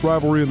fiercest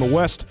rivalry in the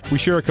West. We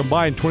share a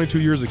combined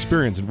 22 years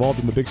experience involved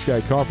in the Big Sky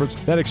Conference.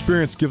 That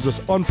experience gives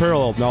us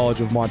unparalleled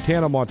knowledge of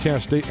Montana, Montana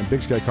State, and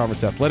Big Sky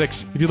Conference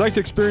athletics. If you'd like to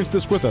experience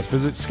this with us,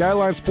 visit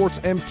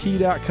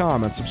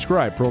SkylineSportsMT.com and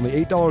subscribe for only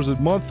 $8 a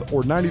month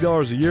or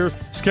 $90 a year.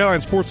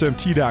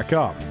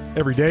 SkylineSportsMT.com.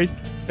 Every day,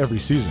 every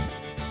season.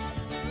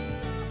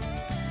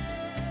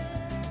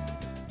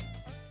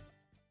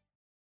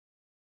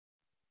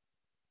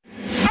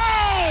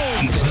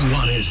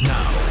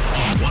 Now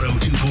on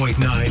 102.9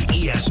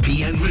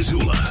 ESPN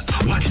Missoula.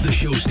 Watch the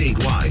show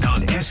statewide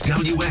on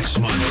SWX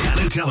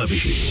Montana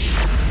Television.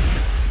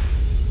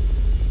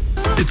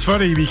 It's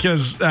funny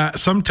because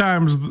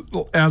sometimes,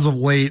 as of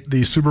late,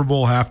 the Super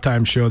Bowl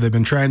halftime show, they've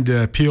been trying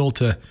to appeal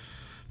to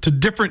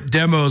different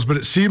demos, but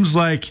it seems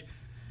like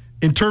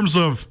in terms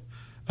of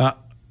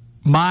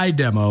my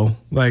demo,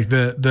 like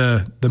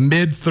the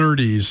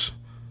mid-30s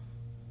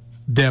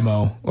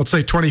demo, let's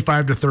say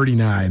 25 to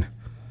 39,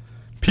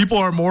 people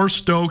are more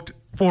stoked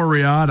for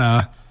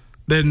Rihanna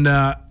than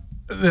a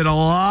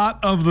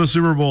lot of the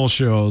Super Bowl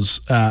shows,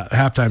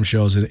 halftime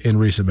shows in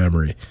recent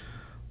memory.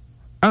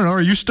 I don't know.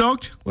 Are you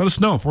stoked? Let us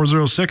know.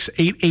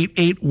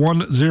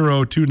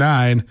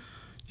 406-888-1029.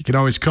 You can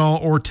always call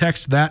or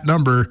text that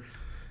number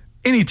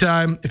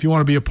anytime if you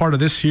want to be a part of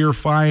this here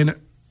fine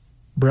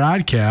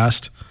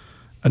broadcast.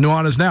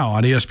 Nuanez Now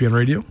on ESPN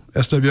Radio,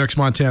 SWX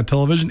Montana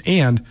Television,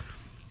 and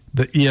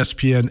the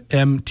ESPN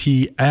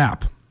MT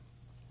app. A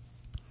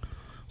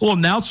little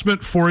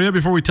announcement for you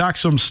before we talk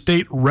some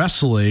state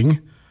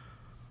wrestling.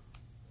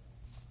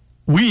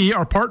 We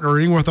are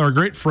partnering with our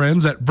great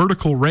friends at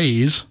Vertical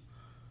Raise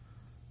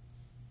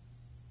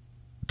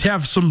to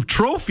have some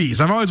trophies.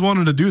 I've always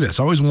wanted to do this.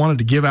 I always wanted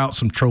to give out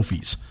some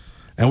trophies.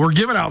 And we're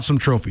giving out some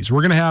trophies.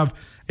 We're going to have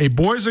a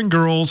boys and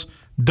girls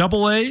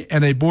AA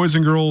and a boys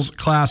and girls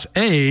Class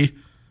A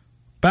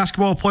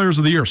basketball players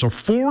of the year. So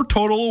 4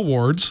 total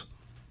awards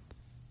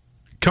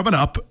coming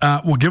up.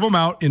 We'll give them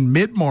out in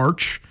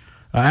mid-March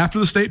after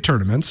the state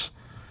tournaments.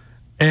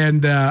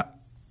 And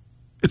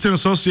it's in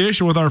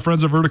association with our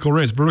friends at Vertical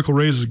Raise. Vertical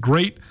Raise is a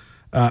great,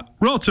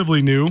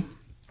 relatively new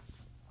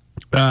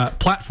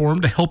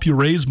platform to help you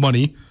raise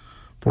money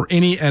for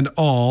any and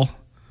all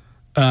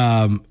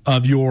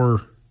of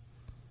your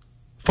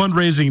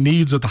fundraising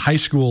needs at the high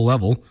school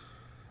level.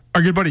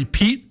 our good buddy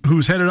Pete,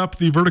 who's headed up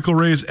the vertical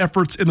raise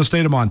efforts in the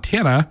state of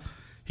Montana,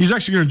 he's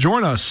actually going to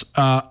join us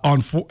at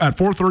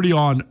 4:30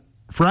 on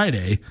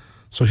Friday,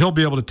 so he'll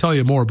be able to tell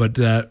you more. But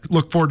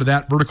look forward to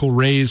that vertical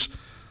raise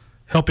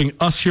helping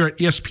us here at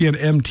ESPN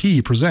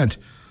MT present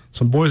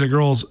some boys and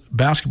girls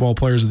basketball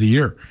players of the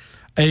year.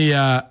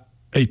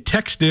 A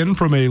text in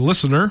from a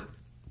listener.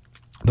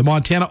 The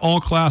Montana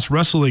All-Class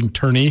Wrestling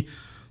Tourney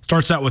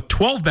starts out with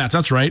 12 bats.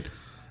 That's right.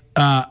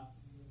 I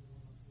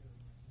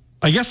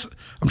guess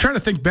I'm trying to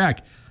think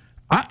back.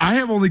 I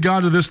have only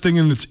gone to this thing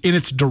in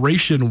its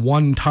duration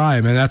one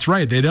time, and that's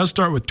right. It does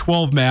start with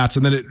 12 mats,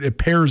 and then it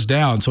pairs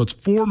down. So it's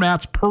 4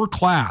 mats per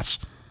class,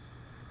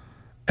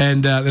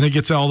 and then it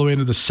gets all the way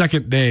into the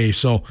second day.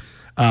 So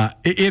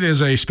it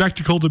is a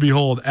spectacle to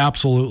behold,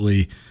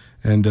 absolutely.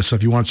 And so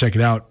if you want to check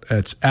it out,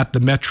 it's at the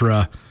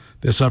Metra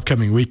this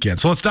upcoming weekend.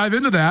 So let's dive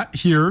into that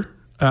here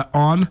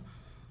on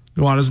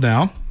Nuanez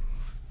Now.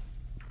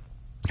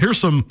 Here's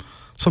some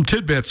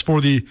tidbits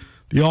for the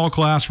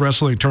All-Class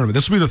Wrestling Tournament.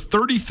 This will be the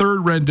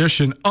 33rd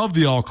rendition of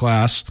the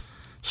All-Class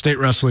State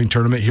Wrestling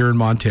Tournament here in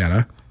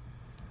Montana.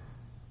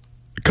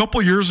 A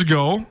couple years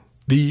ago,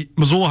 the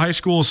Missoula High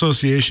School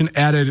Association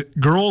added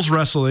girls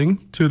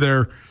wrestling to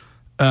their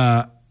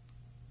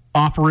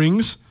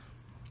offerings,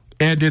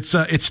 and it's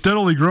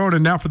steadily grown,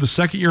 and now for the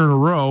second year in a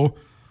row,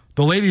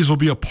 the ladies will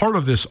be a part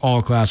of this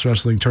all-class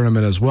wrestling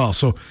tournament as well.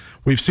 So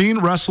we've seen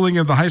wrestling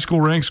in the high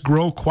school ranks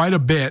grow quite a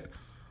bit.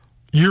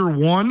 Year 1,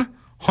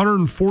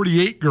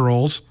 148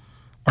 girls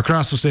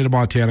across the state of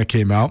Montana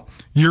came out.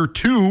 Year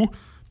 2,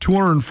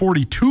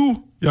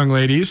 242 young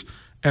ladies,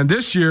 and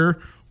this year,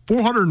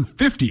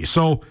 450.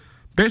 So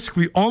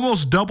basically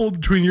almost doubled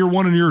between year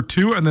 1 and year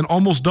 2, and then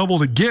almost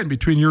doubled again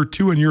between year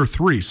 2 and year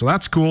 3. So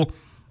that's cool.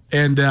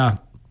 And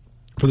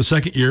for the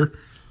second year,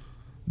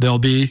 there'll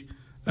be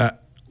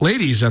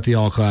ladies at the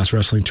all-class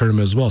wrestling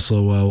tournament as well.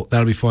 So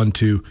that'll be fun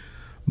to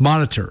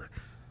monitor.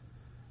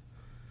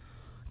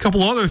 A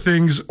couple other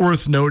things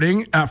worth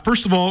noting.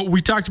 First of all,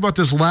 we talked about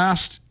this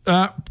last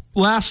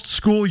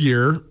school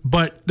year,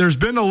 but there's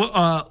been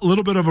a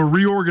little bit of a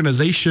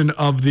reorganization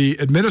of the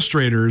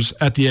administrators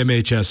at the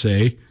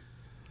MHSA.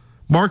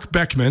 Mark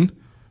Beckman,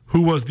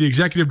 who was the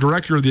executive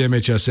director of the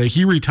MHSA,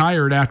 he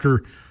retired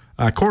after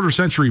a quarter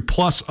century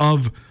plus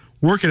of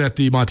working at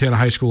the Montana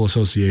High School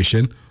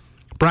Association.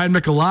 Brian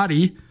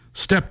Michelotti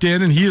stepped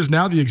in, and he is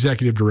now the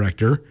executive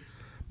director.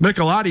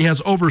 Michelotti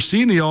has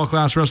overseen the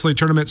All-Class Wrestling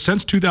Tournament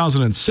since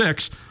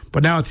 2006,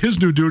 but now with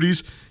his new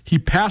duties, he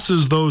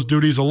passes those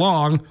duties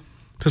along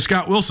to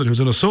Scott Wilson, who's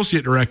an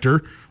associate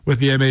director with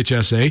the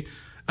MHSA.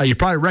 You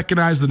probably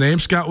recognize the name.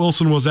 Scott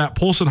Wilson was at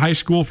Polson High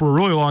School for a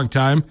really long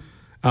time.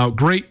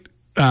 Great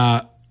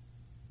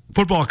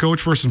football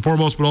coach, first and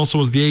foremost, but also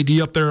was the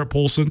AD up there at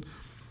Polson.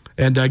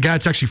 And a guy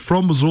that's actually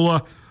from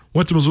Missoula,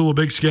 went to Missoula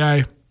Big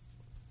Sky,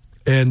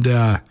 and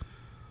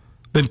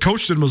then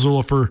coached in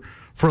Missoula for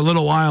a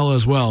little while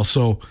as well.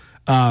 So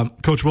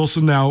Coach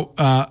Wilson now,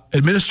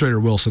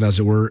 Administrator Wilson, as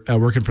it were,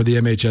 working for the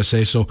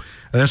MHSA. So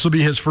this will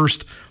be his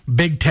first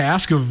big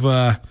task of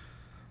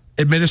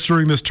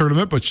administering this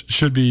tournament, but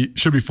should be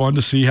fun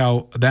to see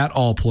how that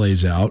all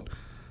plays out.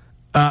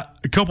 A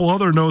couple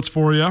other notes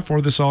for you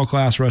for this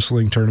all-class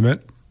wrestling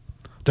tournament.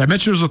 Did I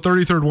mention there's a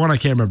 33rd one? I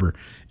can't remember.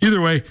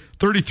 Either way,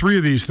 33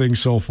 of these things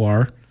so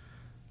far,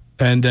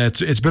 and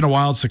it's been a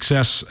wild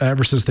success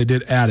ever since they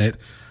did add it.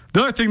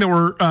 The other thing that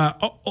we're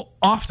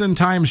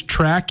oftentimes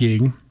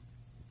tracking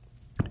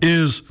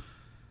is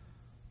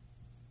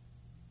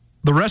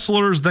the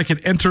wrestlers that can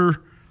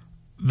enter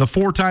the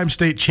 4-time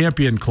state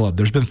champion club.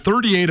 There's been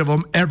 38 of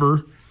them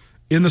ever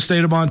in the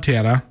state of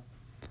Montana,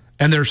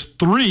 and there's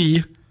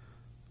 3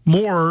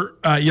 more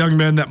young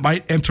men that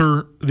might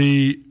enter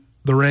the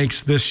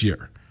ranks this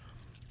year.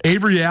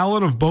 Avery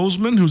Allen of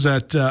Bozeman, who's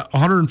at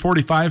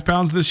 145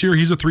 pounds this year,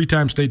 he's a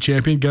 3-time state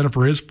champion, gunning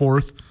for his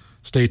 4th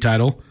state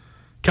title.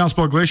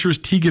 Kalispell Glacier's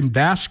Tegan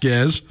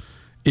Vasquez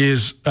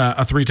is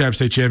a 3-time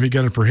state champion,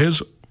 gunning for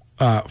his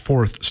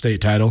 4th state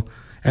title.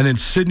 And then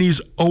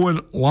Sydney's Owen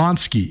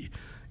Lonsky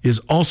is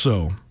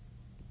also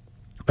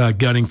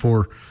gunning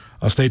for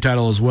a state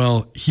title as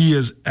well. He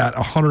is at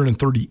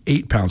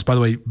 138 pounds. By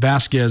the way,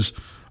 Vasquez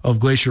of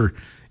Glacier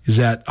is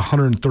at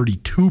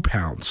 132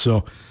 pounds.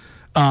 So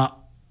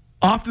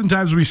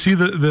oftentimes we see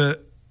the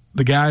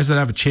guys that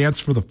have a chance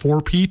for the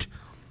 4-peat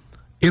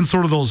in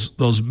sort of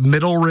those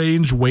middle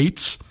range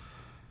weights,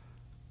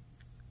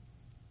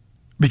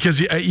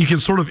 because you can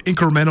sort of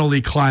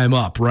incrementally climb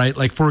up, right?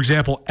 Like, for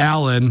example,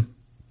 Allen,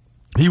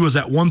 he was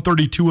at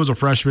 132 as a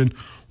freshman,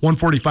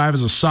 145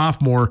 as a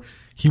sophomore.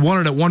 He won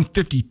it at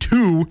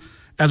 152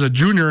 as a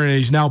junior, and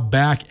he's now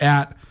back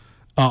at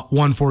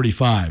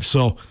 145.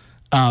 So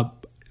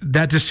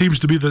that just seems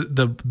to be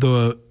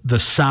the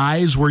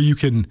size where you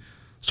can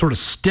sort of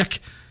stick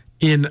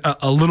in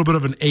a little bit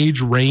of an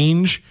age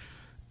range,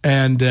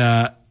 and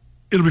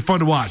it'll be fun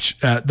to watch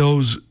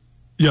those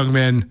young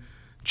men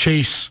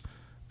chase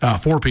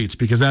 4-peats,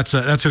 because that's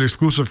an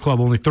exclusive club,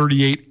 only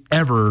 38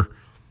 ever.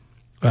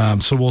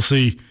 So we'll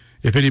see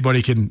if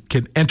anybody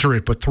can enter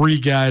it, but 3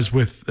 guys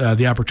with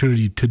the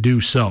opportunity to do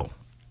so.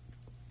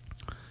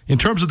 In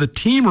terms of the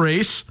team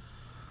race,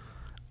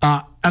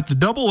 at the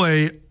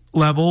AA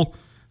level,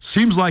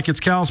 seems like it's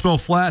Kalispell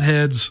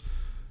Flathead's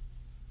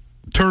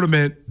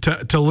tournament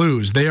to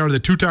lose. They are the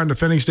two-time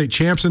defending state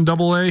champs in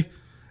AA,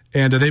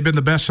 and they've been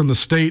the best in the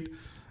state.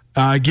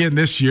 Again,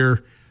 this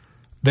year,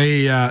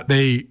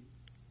 they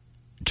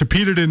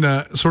competed in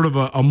sort of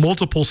a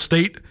multiple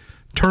state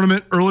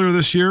tournament earlier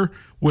this year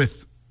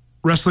with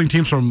wrestling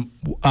teams from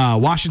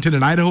Washington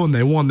and Idaho, and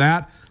they won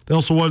that. They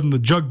also won the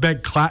Jug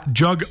Beck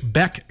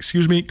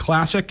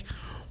Classic,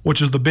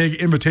 which is the big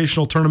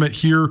invitational tournament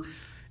here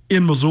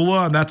in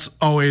Missoula, and that's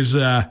always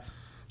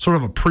sort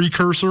of a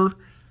precursor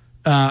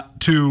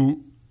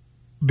to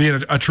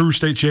being a true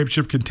state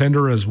championship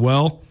contender as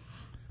well.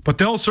 But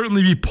they'll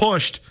certainly be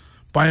pushed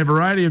by a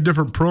variety of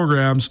different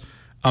programs.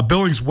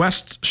 Billings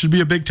West should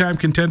be a big-time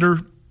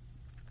contender.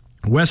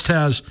 West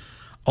has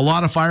a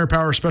lot of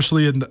firepower,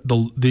 especially in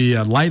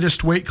the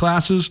lightest weight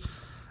classes.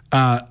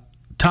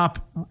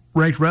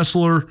 Top-ranked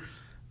wrestler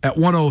at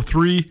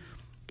 103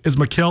 is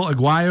Mikel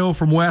Aguayo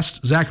from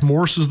West. Zach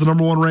Morse is the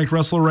number one ranked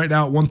wrestler right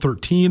now at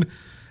 113.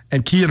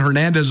 And Kian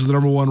Hernandez is the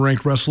number one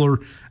ranked wrestler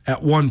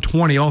at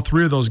 120. All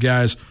three of those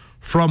guys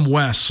from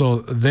West. So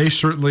they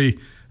certainly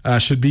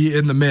should be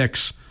in the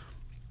mix.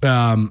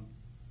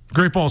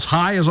 Great Falls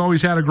High has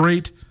always had a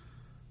great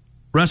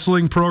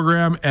wrestling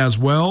program as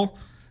well.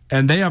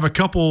 And they have a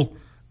couple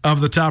of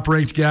the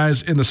top-ranked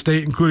guys in the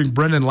state, including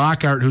Brendan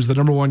Lockhart, who's the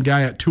number one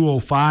guy at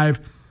 205.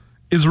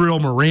 Israel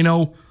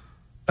Moreno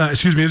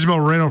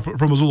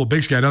from Missoula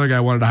Big Sky, another guy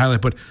I wanted to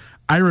highlight. But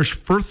Irish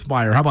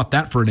Firthmeyer, how about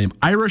that for a name?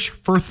 Irish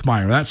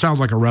Firthmeyer. That sounds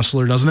like a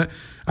wrestler, doesn't it?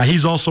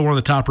 He's also one of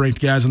the top-ranked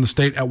guys in the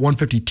state at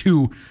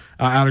 152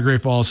 out of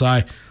Great Falls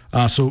High.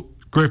 So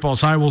Great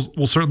Falls High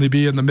will certainly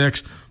be in the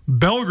mix.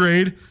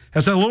 Belgrade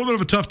has had a little bit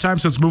of a tough time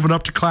since moving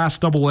up to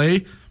Class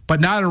AA, but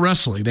not in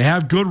wrestling. They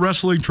have good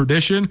wrestling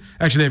tradition.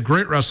 Actually, they have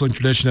great wrestling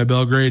tradition at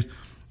Belgrade,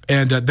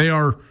 and they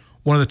are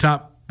one of the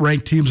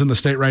top-ranked teams in the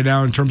state right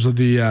now in terms of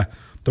the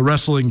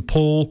wrestling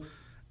poll.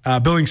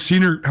 Billings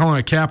Senior,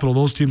 Helena Capital,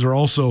 those teams are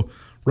also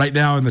right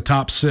now in the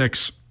top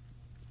 6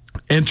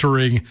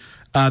 entering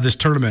this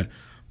tournament.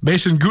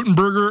 Mason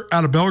Gutenberger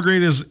out of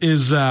Belgrade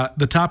is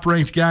the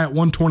top-ranked guy at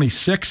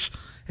 126,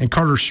 and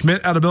Carter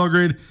Schmidt out of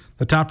Belgrade,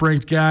 the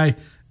top-ranked guy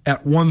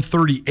at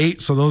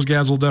 138. So those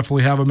guys will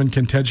definitely have them in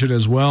contention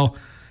as well.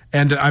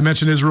 And I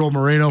mentioned Israel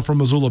Moreno from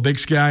Missoula Big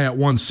Sky at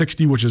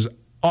 160, which is,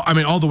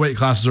 all the weight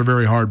classes are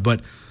very hard,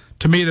 but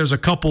to me there's a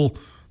couple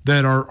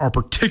that are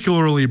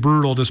particularly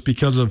brutal just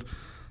because of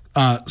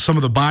some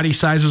of the body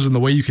sizes and the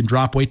way you can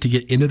drop weight to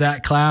get into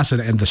that class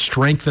and the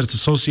strength that's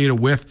associated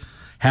with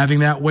having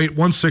that weight.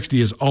 160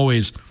 is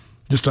always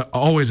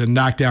a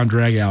knockdown,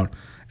 drag out,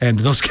 and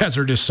those guys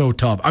are just so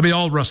tough.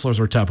 All wrestlers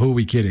are tough. Who are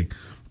we kidding?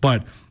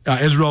 But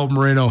Israel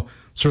Moreno,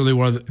 certainly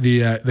one of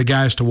the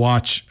guys to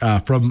watch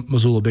from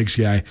Missoula Big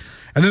Sky.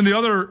 And then the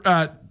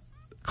other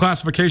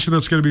classification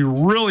that's going to be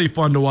really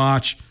fun to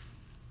watch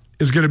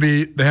is going to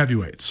be the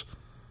heavyweights.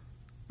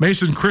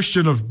 Mason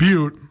Christian of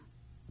Butte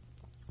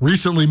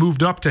recently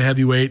moved up to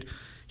heavyweight.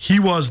 He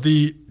was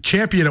the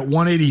champion at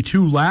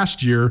 182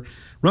 last year,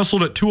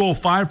 wrestled at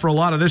 205 for a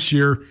lot of this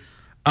year,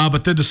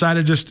 but then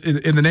decided just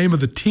in the name of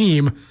the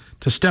team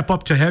to step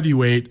up to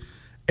heavyweight.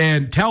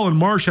 And Talon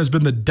Marsh has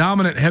been the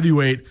dominant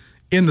heavyweight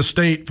in the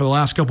state for the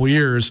last couple of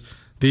years.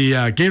 The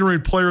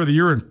Gatorade Player of the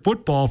Year in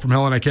football from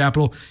Helena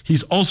Capital.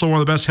 He's also one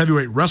of the best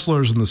heavyweight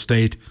wrestlers in the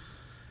state.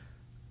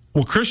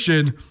 Well,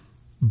 Christian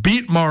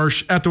beat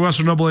Marsh at the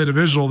Western AA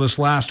Divisional this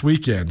last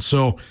weekend.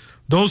 So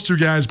those two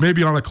guys may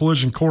be on a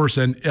collision course.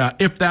 And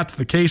if that's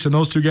the case and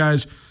those two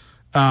guys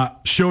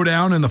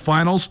showdown in the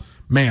finals,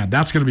 man,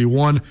 that's going to be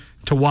one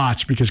to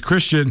watch because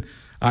Christian,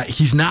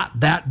 he's not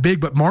that big,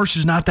 but Marsh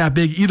is not that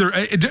big either.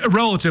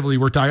 Relatively,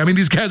 we're talking.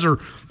 These guys are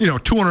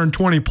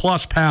 220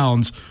 plus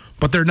pounds,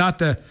 but they're not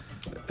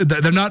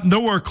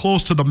nowhere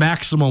close to the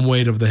maximum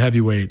weight of the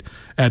heavyweight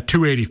at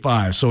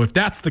 285. So if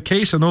that's the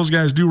case and those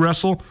guys do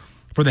wrestle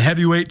for the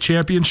heavyweight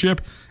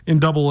championship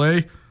in AA,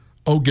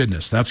 oh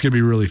goodness, that's going to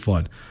be really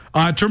fun.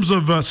 In terms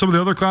of some of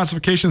the other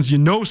classifications,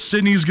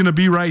 Sydney's going to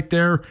be right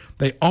there.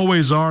 They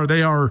always are.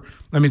 They are.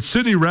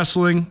 Sydney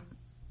wrestling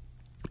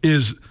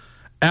is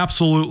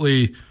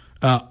absolutely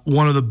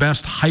one of the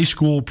best high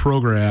school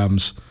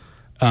programs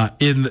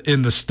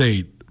in the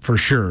state for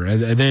sure,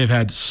 and they have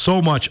had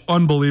so much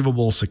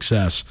unbelievable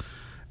success.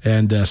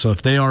 And so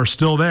if they are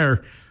still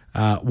there,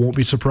 won't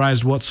be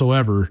surprised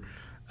whatsoever.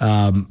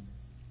 You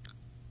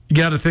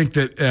got to think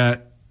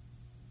that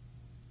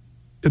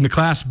in the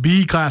Class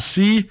B, Class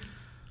C,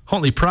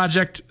 Huntley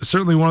Project,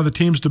 certainly one of the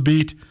teams to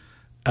beat.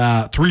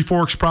 Three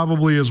Forks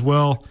probably as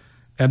well.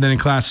 And then in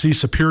Class C,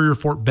 Superior,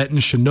 Fort Benton,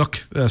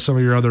 Chinook, some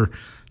of your other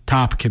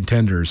top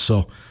contenders.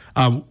 So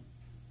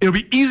it'll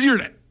be easier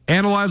to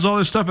analyze all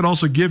this stuff and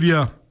also give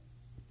you,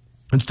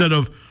 instead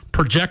of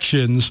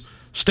projections,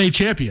 state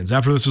champions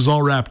after this is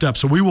all wrapped up.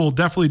 So we will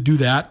definitely do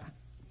that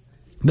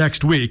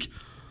next week.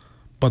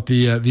 But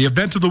the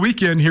event of the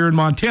weekend here in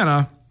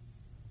Montana,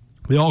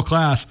 the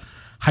all-class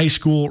high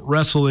school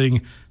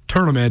wrestling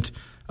tournament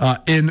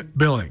in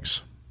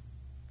Billings.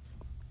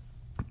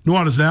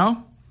 Nuanez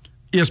Now,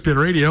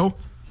 ESPN Radio,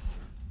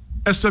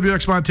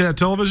 SWX Montana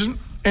Television,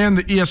 and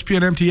the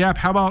ESPN MT app.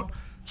 How about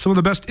some of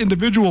the best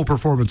individual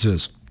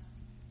performances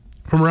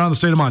from around the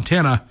state of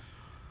Montana?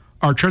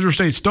 Our Treasure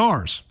State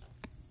Stars.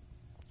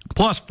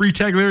 Plus, free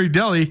Tagliari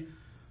Deli.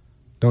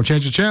 Don't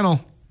change the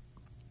channel.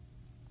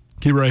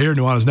 Keep it right here.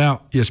 Nuanez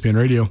Now, ESPN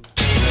Radio.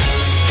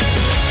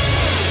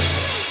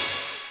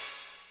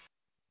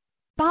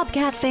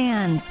 Bobcat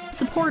fans,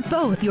 support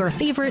both your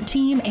favorite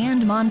team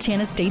and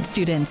Montana State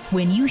students.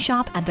 When you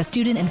shop at the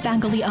student and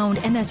faculty-owned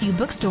MSU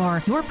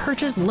bookstore, your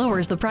purchase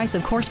lowers the price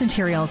of course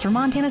materials for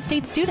Montana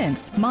State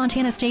students.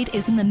 Montana State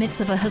is in the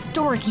midst of a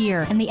historic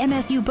year, and the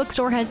MSU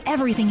bookstore has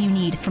everything you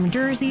need, from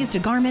jerseys to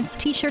garments,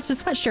 t-shirts to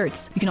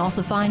sweatshirts. You can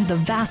also find the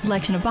vast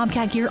selection of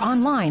Bobcat gear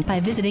online by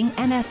visiting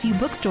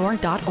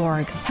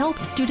msubookstore.org. Help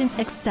students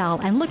excel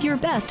and look your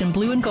best in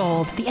blue and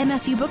gold. The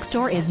MSU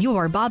bookstore is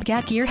your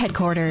Bobcat gear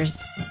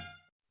headquarters.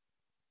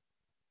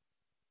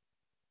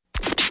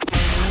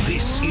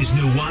 This is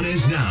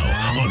Nuanez Now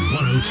on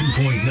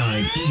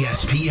 102.9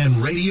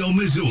 ESPN Radio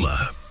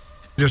Missoula.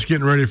 Just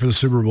getting ready for the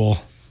Super Bowl.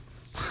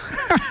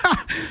 I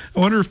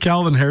wonder if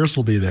Calvin Harris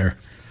will be there.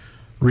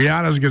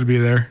 Rihanna's going to be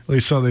there. At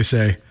least so they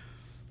say.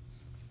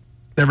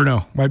 Never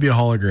know. Might be a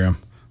hologram.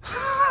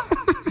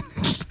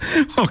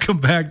 Welcome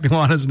back.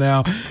 Nuanez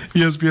Now,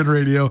 ESPN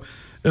Radio,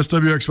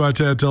 SWX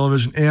Montana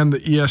Television, and the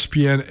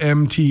ESPN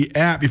MT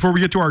app. Before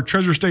we get to our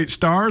Treasure State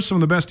Stars, some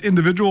of the best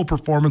individual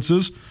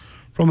performances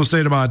from the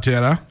state of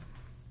Montana.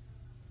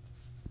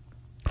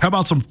 How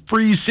about some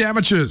free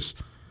sandwiches?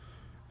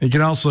 You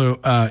can also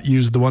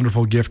use the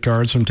wonderful gift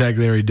cards from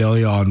Tagliari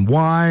Deli on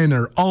wine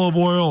or olive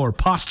oil or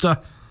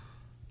pasta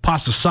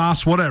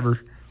sauce, whatever.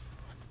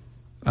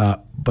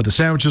 But the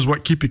sandwiches,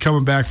 what keep you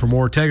coming back for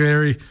more.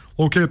 Tagliari,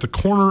 located at the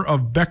corner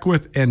of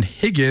Beckwith and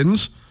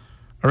Higgins,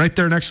 right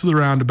there next to the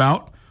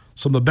roundabout.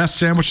 Some of the best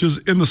sandwiches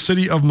in the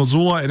city of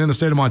Missoula and in the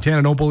state of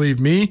Montana. Don't believe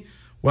me?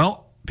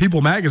 Well,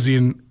 People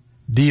Magazine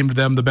deemed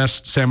them the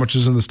best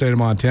sandwiches in the state of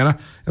Montana,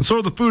 and so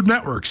did the Food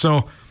Network.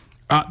 So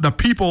the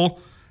people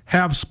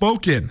have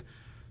spoken.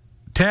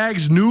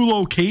 Tag's new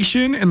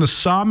location in the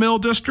Sawmill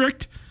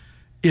District,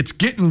 it's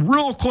getting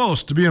real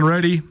close to being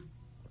ready.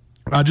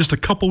 Just a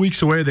couple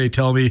weeks away, they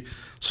tell me.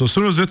 So as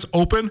soon as it's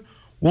open,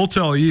 we'll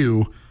tell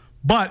you.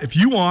 But if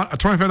you want a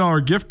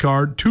 $25 gift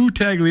card to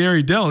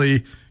Tagliari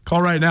Deli,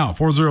 call right now,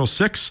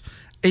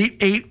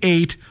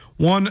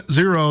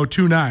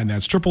 406-888-1029.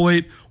 That's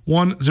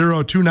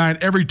 888-1029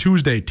 every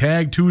Tuesday,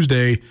 Tag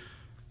Tuesday,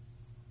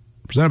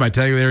 presented by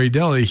Tagliari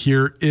Deli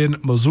here in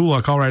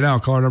Missoula. Call right now.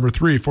 Caller number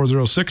 3,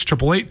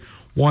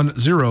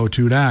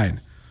 406-888-1029.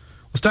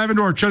 Let's dive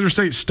into our Treasure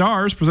State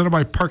Stars, presented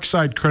by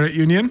Parkside Credit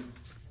Union.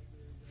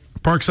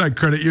 Parkside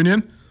Credit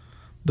Union,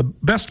 the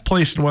best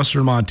place in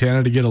western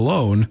Montana to get a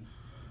loan,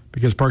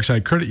 because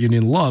Parkside Credit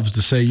Union loves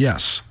to say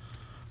yes.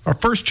 Our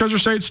first Treasure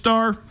State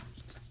Star,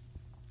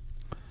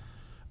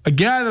 a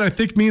guy that I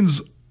think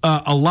means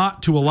a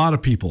lot to a lot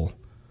of people.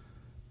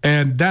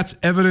 And that's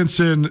evidence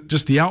in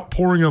just the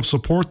outpouring of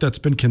support that's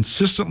been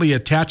consistently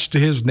attached to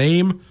his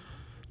name,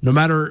 no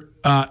matter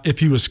if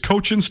he was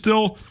coaching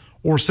still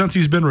or since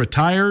he's been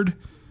retired.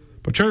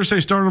 But Treasure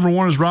State Star number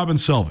 1 is Robin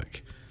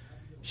Selvig.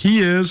 He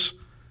is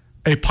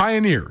a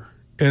pioneer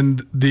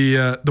in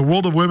the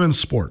world of women's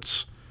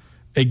sports.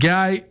 A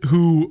guy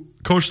who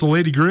coached the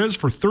Lady Grizz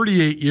for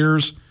 38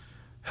 years,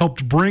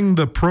 helped bring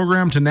the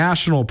program to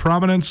national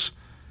prominence,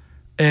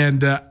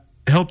 and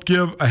helped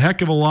give a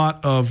heck of a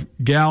lot of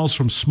gals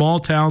from small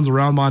towns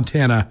around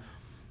Montana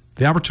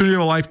the opportunity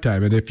of a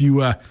lifetime. And if you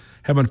have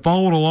been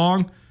following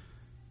along,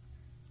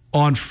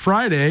 on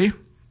Friday,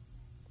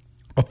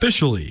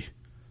 officially,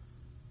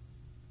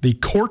 the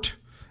court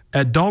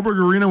at Dahlberg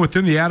Arena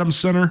within the Adams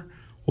Center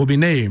will be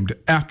named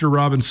after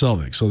Robin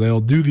Selvig. So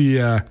they'll do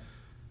the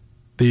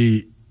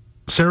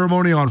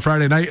ceremony on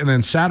Friday night, and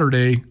then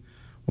Saturday,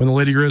 when the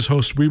Lady Grizz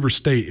hosts Weber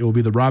State, it will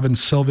be the Robin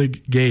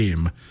Selvig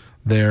game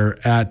there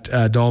at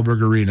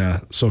Dahlberg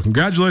Arena. So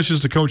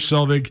congratulations to Coach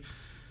Selvig.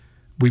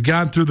 We've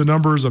gone through the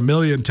numbers a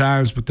million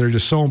times, but they're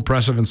just so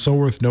impressive and so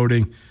worth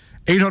noting.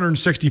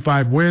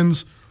 865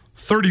 wins,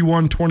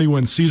 31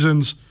 20-win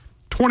seasons,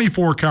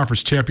 24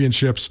 conference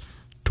championships,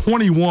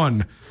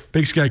 21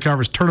 Big Sky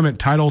Conference tournament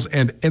titles,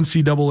 and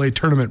NCAA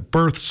tournament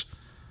berths.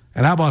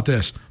 And how about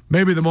this?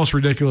 Maybe the most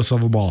ridiculous of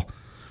them all.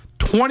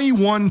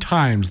 21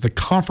 times the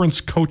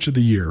Conference Coach of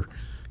the Year.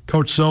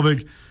 Coach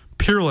Selvig,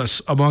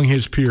 peerless among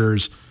his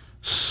peers,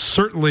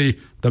 certainly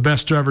the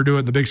best to ever do it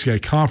in the Big Sky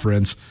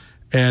Conference,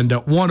 and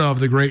one of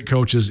the great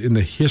coaches in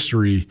the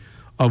history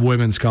of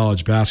women's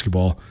college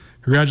basketball.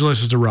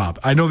 Congratulations to Rob.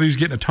 I know that he's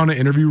getting a ton of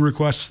interview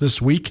requests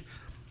this week.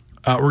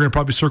 We're going to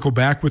probably circle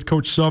back with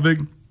Coach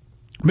Selvig,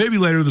 maybe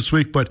later this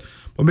week, but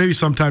maybe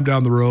sometime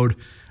down the road.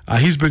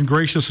 He's been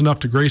gracious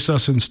enough to grace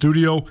us in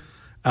studio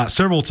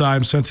several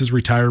times since his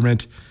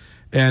retirement.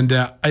 And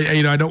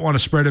I don't want to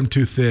spread him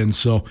too thin,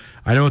 so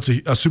I know it's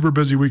a super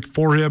busy week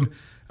for him.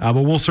 But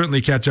we'll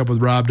certainly catch up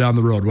with Rob down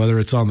the road, whether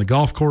it's on the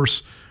golf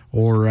course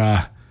or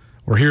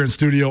here in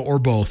studio or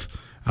both.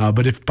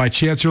 But if by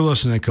chance you're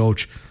listening,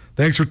 Coach,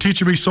 thanks for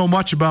teaching me so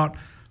much about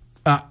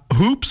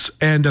hoops,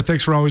 and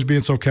thanks for always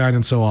being so kind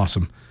and so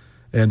awesome.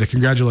 And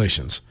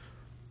congratulations.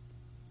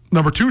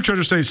 Number 2,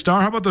 Treasure State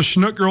Star. How about the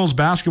Chinook girls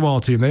basketball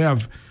team? They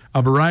have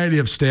a variety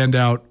of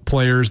standout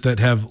players that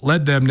have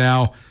led them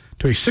now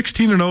to a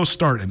 16-0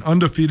 start, an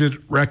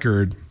undefeated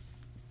record.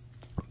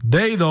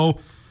 They, though,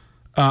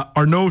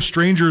 are no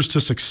strangers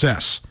to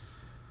success.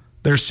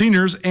 Their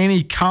seniors,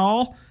 Annie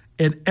Cowell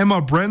and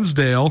Emma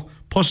Brensdale,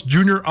 plus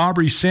junior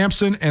Aubrey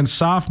Sampson and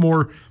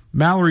sophomore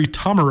Mallory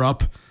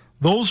Tomerup,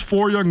 those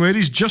 4 young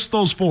ladies, just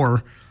those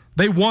 4,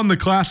 they won the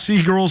Class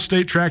C girls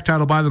state track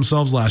title by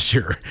themselves last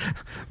year.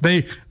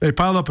 They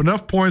piled up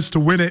enough points to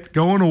win it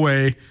going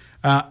away,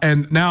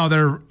 and now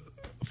they're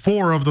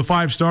 4 of the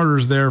 5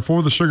 starters there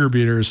for the Sugar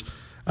Beaters.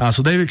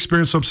 So they've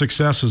experienced some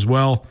success as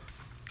well.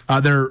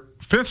 Their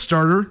 5th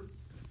starter,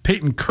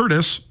 Peyton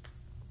Curtis,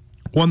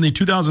 won the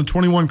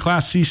 2021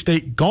 Class C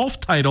state golf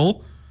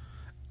title.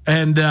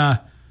 And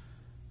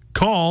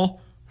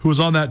Call, who was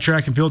on that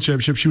track and field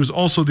championship, she was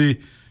also the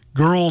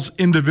girls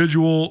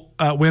individual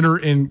winner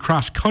in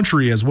cross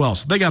country as well.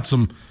 So they got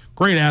some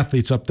great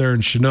athletes up there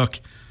in Chinook.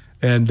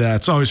 And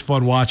it's always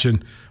fun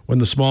watching when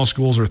the small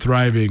schools are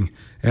thriving.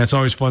 And it's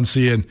always fun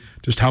seeing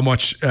just how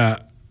much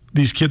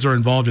these kids are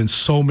involved in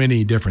so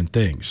many different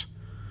things.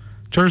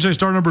 Treasure State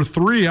Star number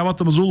 3, how about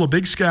the Missoula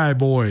Big Sky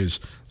boys?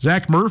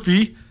 Zach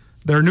Murphy,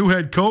 their new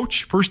head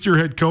coach, first-year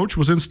head coach,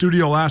 was in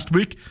studio last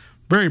week.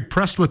 Very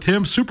impressed with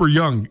him. Super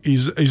young.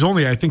 He's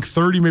only, I think,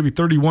 30, maybe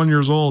 31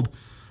 years old.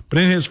 But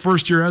in his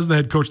first year as the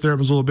head coach there at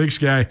Missoula Big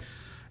Sky,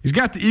 he's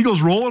got the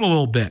Eagles rolling a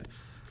little bit.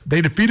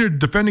 They defeated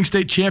defending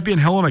state champion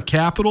Helena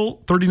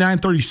Capital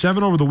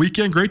 39-37 over the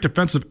weekend. Great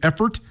defensive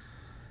effort.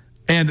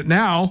 And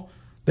now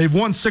they've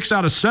won 6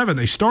 out of 7.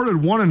 They started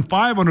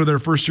 1-5 under their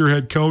first-year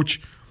head coach.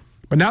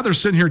 But now they're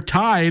sitting here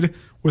tied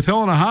with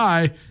Helena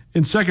High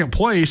in second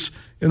place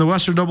in the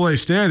Western AA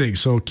standings.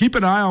 So keep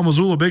an eye on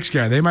Missoula Big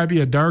Sky. They might be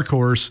a dark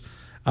horse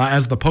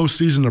as the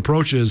postseason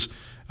approaches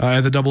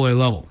at the AA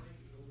level.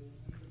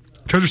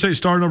 Treasure State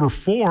Star number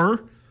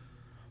 4,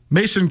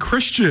 Mason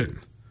Christian.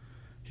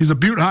 He's a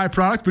Butte High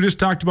product. We just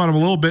talked about him a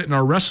little bit in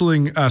our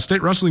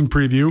state wrestling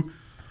preview.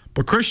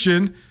 But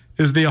Christian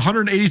is the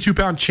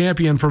 182-pound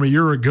champion from a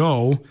year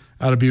ago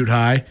out of Butte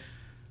High.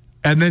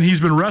 And then he's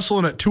been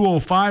wrestling at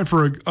 205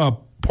 for a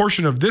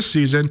portion of this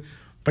season.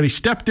 But he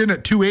stepped in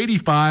at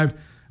 285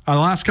 the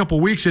last couple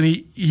of weeks, and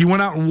he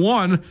went out and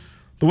won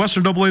the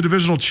Western AA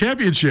Divisional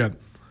Championship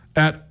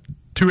at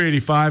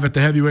 285 at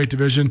the heavyweight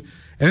division.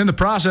 And in the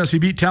process, he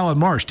beat Talon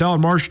Marsh.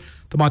 Talon Marsh,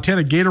 the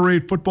Montana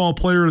Gatorade Football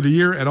Player of the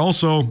Year, and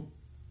also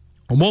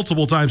a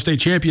multiple-time state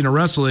champion in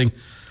wrestling.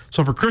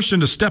 So for Christian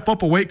to step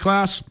up a weight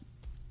class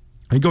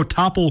and go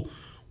topple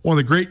one of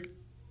the great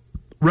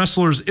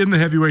wrestlers in the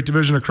heavyweight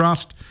division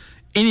across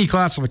any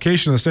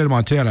classification in the state of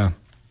Montana,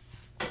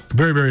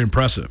 very, very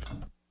impressive.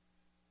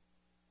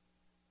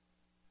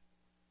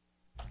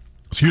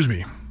 Excuse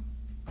me.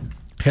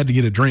 Had to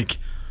get a drink.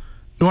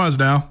 Nuanez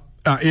Now,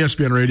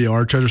 ESPN Radio,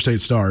 our Treasure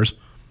State Stars.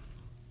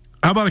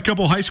 How about a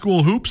couple high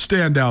school hoop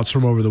standouts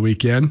from over the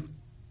weekend?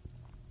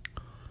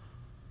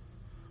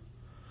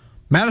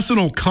 Madison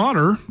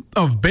O'Connor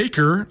of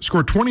Baker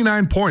scored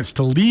 29 points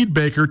to lead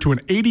Baker to an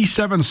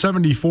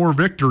 87-74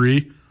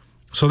 victory.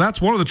 So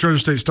that's one of the Treasure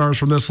State Stars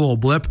from this little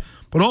blip.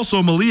 But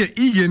also Malia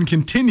Egan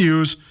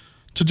continues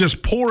to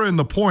just pour in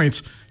the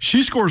points.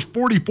 She scores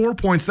 44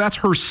 points. That's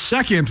her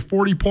second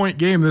 40-point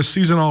game this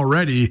season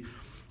already.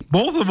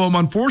 Both of them,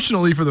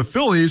 unfortunately for the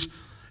Phillies,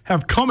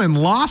 have come in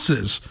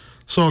losses.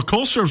 So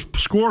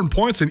Colstrup's scoring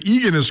points and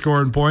Egan is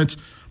scoring points.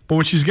 But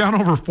when she's gone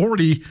over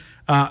 40,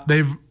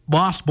 they've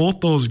lost both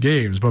those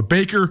games. But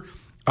Baker,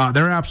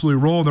 they're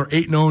absolutely rolling. They're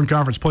 8-0 in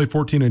conference play,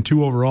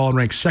 14-2 overall, and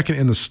ranked second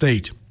in the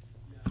state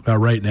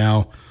right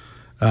now.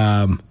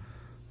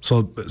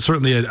 So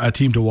certainly a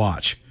team to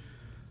watch.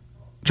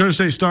 Treasure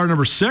State Star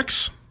number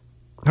 6.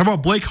 How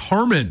about Blake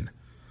Harmon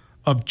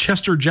of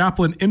Chester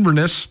Joplin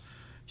Inverness?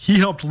 He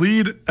helped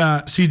lead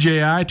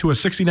CJI to a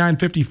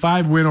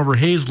 69-55 win over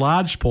Hayes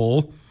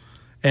Lodgepole.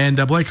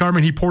 And Blake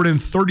Harmon, he poured in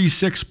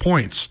 36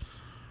 points,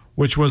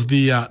 which was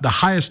the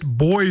highest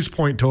boys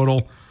point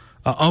total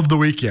of the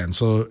weekend.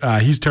 So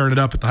he's tearing it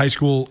up at the high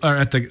school, or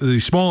at the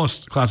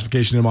smallest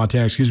classification in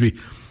Montana,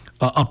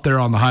 up there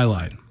on the high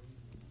line.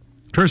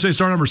 Treasure State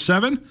Star number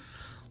 7,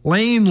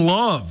 Lane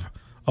Love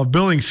of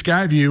Billings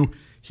Skyview.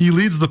 He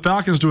leads the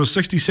Falcons to a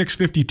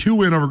 66-52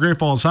 win over Great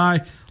Falls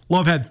High.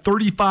 Love had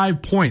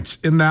 35 points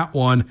in that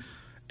one,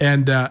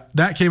 and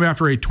that came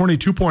after a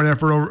 22-point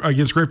effort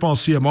against Great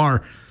Falls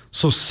CMR.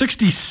 So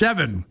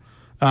 67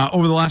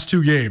 over the last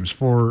 2 games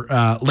for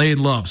Lane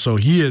Love. So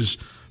he is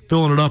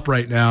filling it up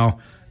right now.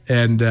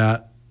 And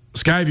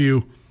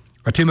Skyview,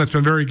 a team that's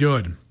been very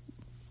good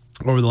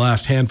over the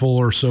last handful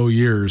or so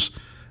years.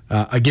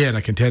 Again,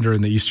 a contender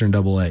in the Eastern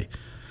AA.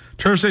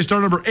 Treasure State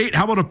Star number 8.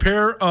 How about a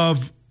pair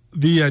of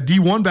the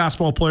D1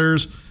 basketball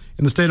players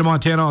in the state of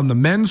Montana on the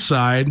men's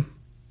side?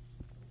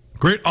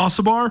 Great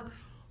Osabar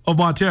of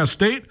Montana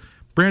State,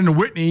 Brandon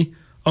Whitney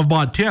of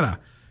Montana.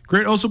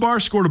 Great Osabar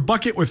scored a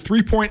bucket with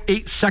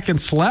 3.8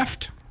 seconds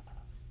left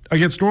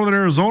against Northern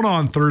Arizona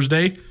on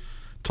Thursday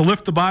to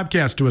lift the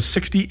Bobcats to a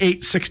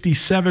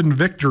 68-67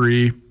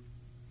 victory.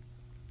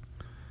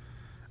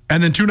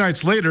 And then 2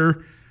 nights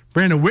later,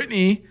 Brandon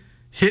Whitney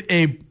hit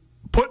a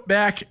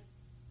putback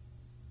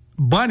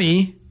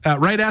bunny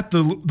right at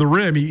the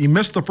rim. He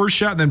missed the first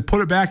shot and then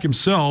put it back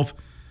himself.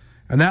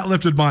 And that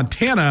lifted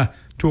Montana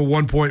to a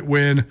 1-point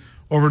win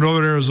over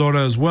Northern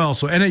Arizona as well.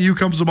 So NAU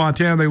comes to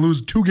Montana. They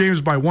lose 2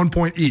 games by 1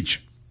 point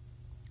each.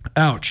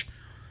 Ouch.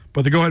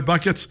 But the go-ahead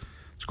buckets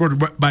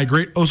scored by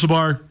Great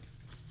Osabar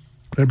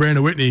and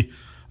Brandon Whitney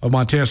of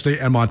Montana State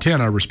and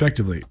Montana,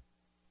 respectively.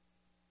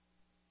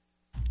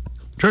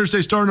 Treasure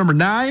State star number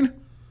 9,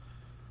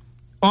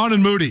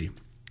 Auden Moody,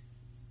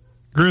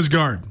 Grizz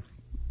guard.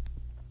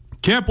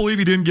 Can't believe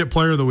he didn't get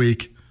Player of the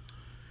Week.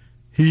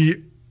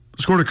 He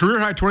scored a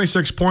career-high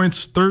 26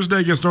 points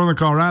Thursday against Northern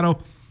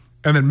Colorado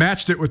and then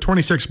matched it with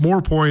 26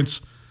 more points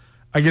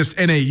against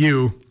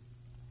NAU.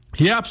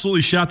 He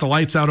absolutely shot the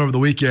lights out over the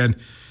weekend.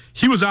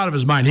 He was out of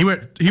his mind. He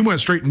went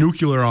straight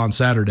nuclear on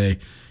Saturday.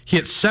 He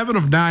hit 7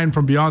 of 9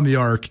 from beyond the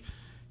arc.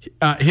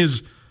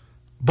 His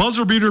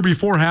buzzer beater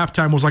before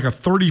halftime was like a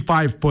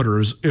 35-footer.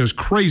 It was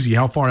crazy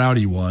how far out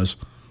he was.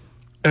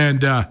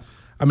 And,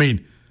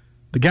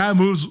 the guy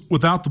moves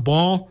without the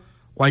ball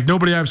like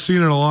nobody I've seen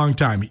in a long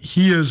time.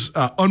 He is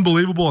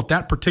unbelievable at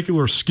that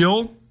particular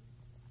skill.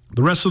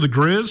 The rest of the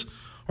Grizz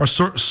are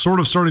sort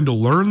of starting to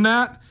learn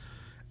that.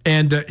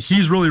 And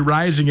he's really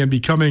rising and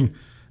becoming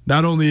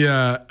not only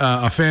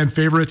a fan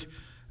favorite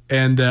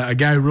and a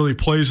guy who really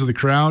plays with the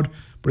crowd,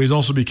 but he's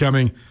also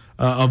becoming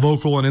a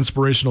vocal and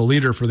inspirational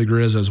leader for the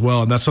Grizz as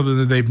well. And that's something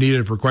that they've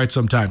needed for quite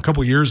some time, a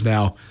couple years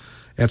now.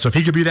 And so if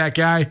he could be that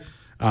guy,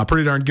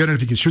 pretty darn good. And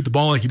if he can shoot the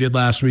ball like he did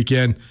last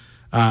weekend,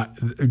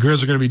 the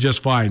Grizz are going to be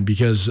just fine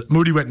because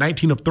Moody went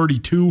 19 of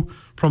 32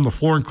 from the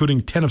floor,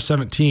 including 10 of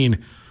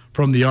 17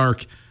 from the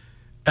arc.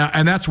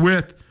 And that's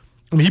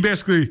he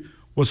basically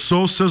was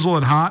so sizzle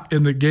and hot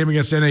in the game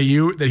against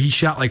NAU that he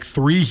shot like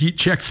 3 heat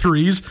check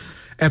threes.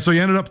 And so he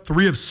ended up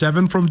 3 of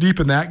 7 from deep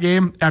in that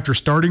game after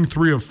starting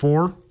 3 of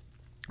 4.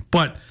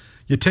 But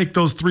you take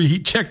those 3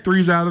 heat check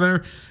threes out of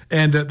there,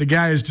 and the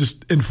guy is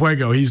just in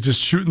fuego. He's just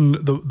shooting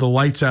the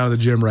lights out of the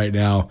gym right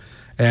now,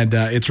 and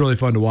it's really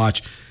fun to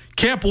watch.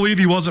 Can't believe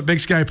he wasn't Big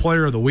Sky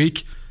Player of the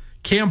Week.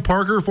 Cam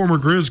Parker, former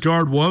Grizz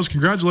guard, was.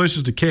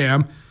 Congratulations to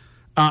Cam.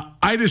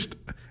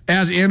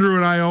 As Andrew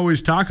and I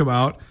always talk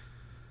about,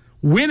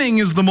 winning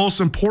is the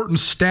most important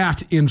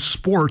stat in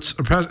sports,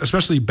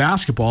 especially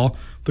basketball.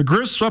 The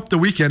Grizz swept the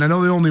weekend. I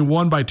know they only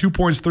won by 2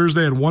 points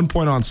Thursday and 1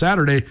 point on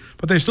Saturday,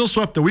 but they still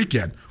swept the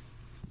weekend.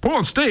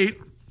 Portland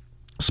State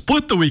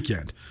split the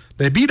weekend.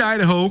 They beat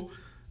Idaho,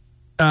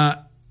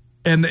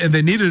 and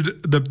they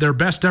needed their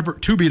best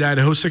effort to beat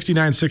Idaho,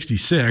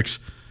 69-66.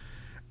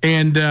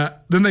 And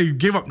then they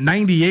gave up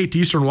 98 to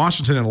Eastern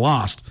Washington and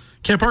lost.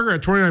 Cam Parker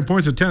had 29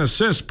 points and 10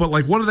 assists, but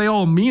what do they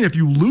all mean if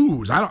you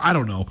lose? I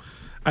don't know.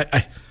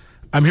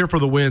 I'm here for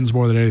the wins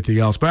more than anything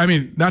else. But,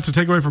 not to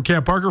take away from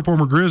Cam Parker,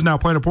 former Grizz, now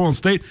playing at Portland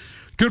State.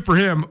 Good for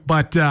him,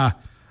 but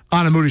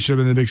Auden Moody should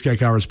have been the Big Sky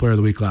Conference Player of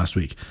the Week last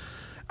week.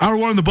 Hour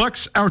 1 in the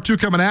books, hour 2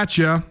 coming at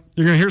you.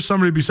 You're going to hear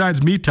somebody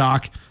besides me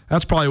talk.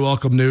 That's probably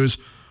welcome news.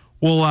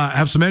 We'll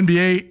have some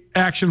NBA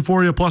action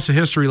for you, plus a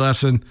history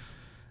lesson,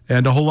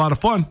 and a whole lot of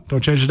fun.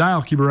 Don't change the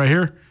dial. Keep it right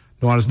here.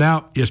 Nuanez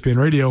Now, ESPN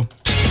Radio.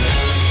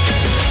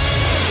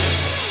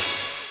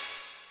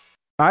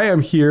 I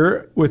am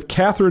here with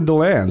Catherine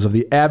DeLands of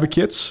the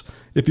Advocates.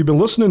 If you've been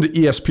listening to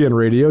ESPN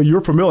Radio,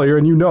 you're familiar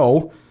and you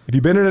know if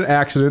you've been in an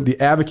accident, the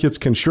Advocates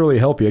can surely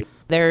help you.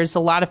 There's a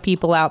lot of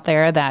people out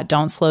there that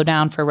don't slow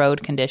down for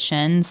road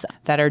conditions,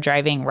 that are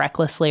driving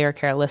recklessly or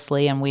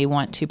carelessly, and we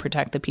want to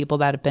protect the people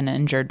that have been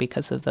injured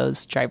because of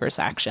those drivers'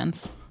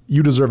 actions.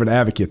 You deserve an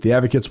advocate. The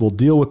Advocates will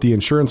deal with the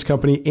insurance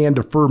company and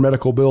defer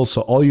medical bills,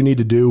 so all you need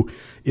to do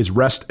is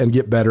rest and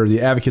get better. The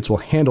Advocates will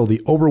handle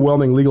the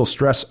overwhelming legal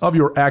stress of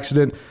your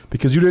accident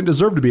because you didn't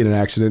deserve to be in an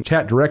accident.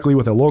 Chat directly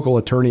with a local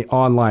attorney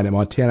online at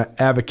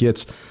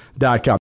MontanaAdvocates.com.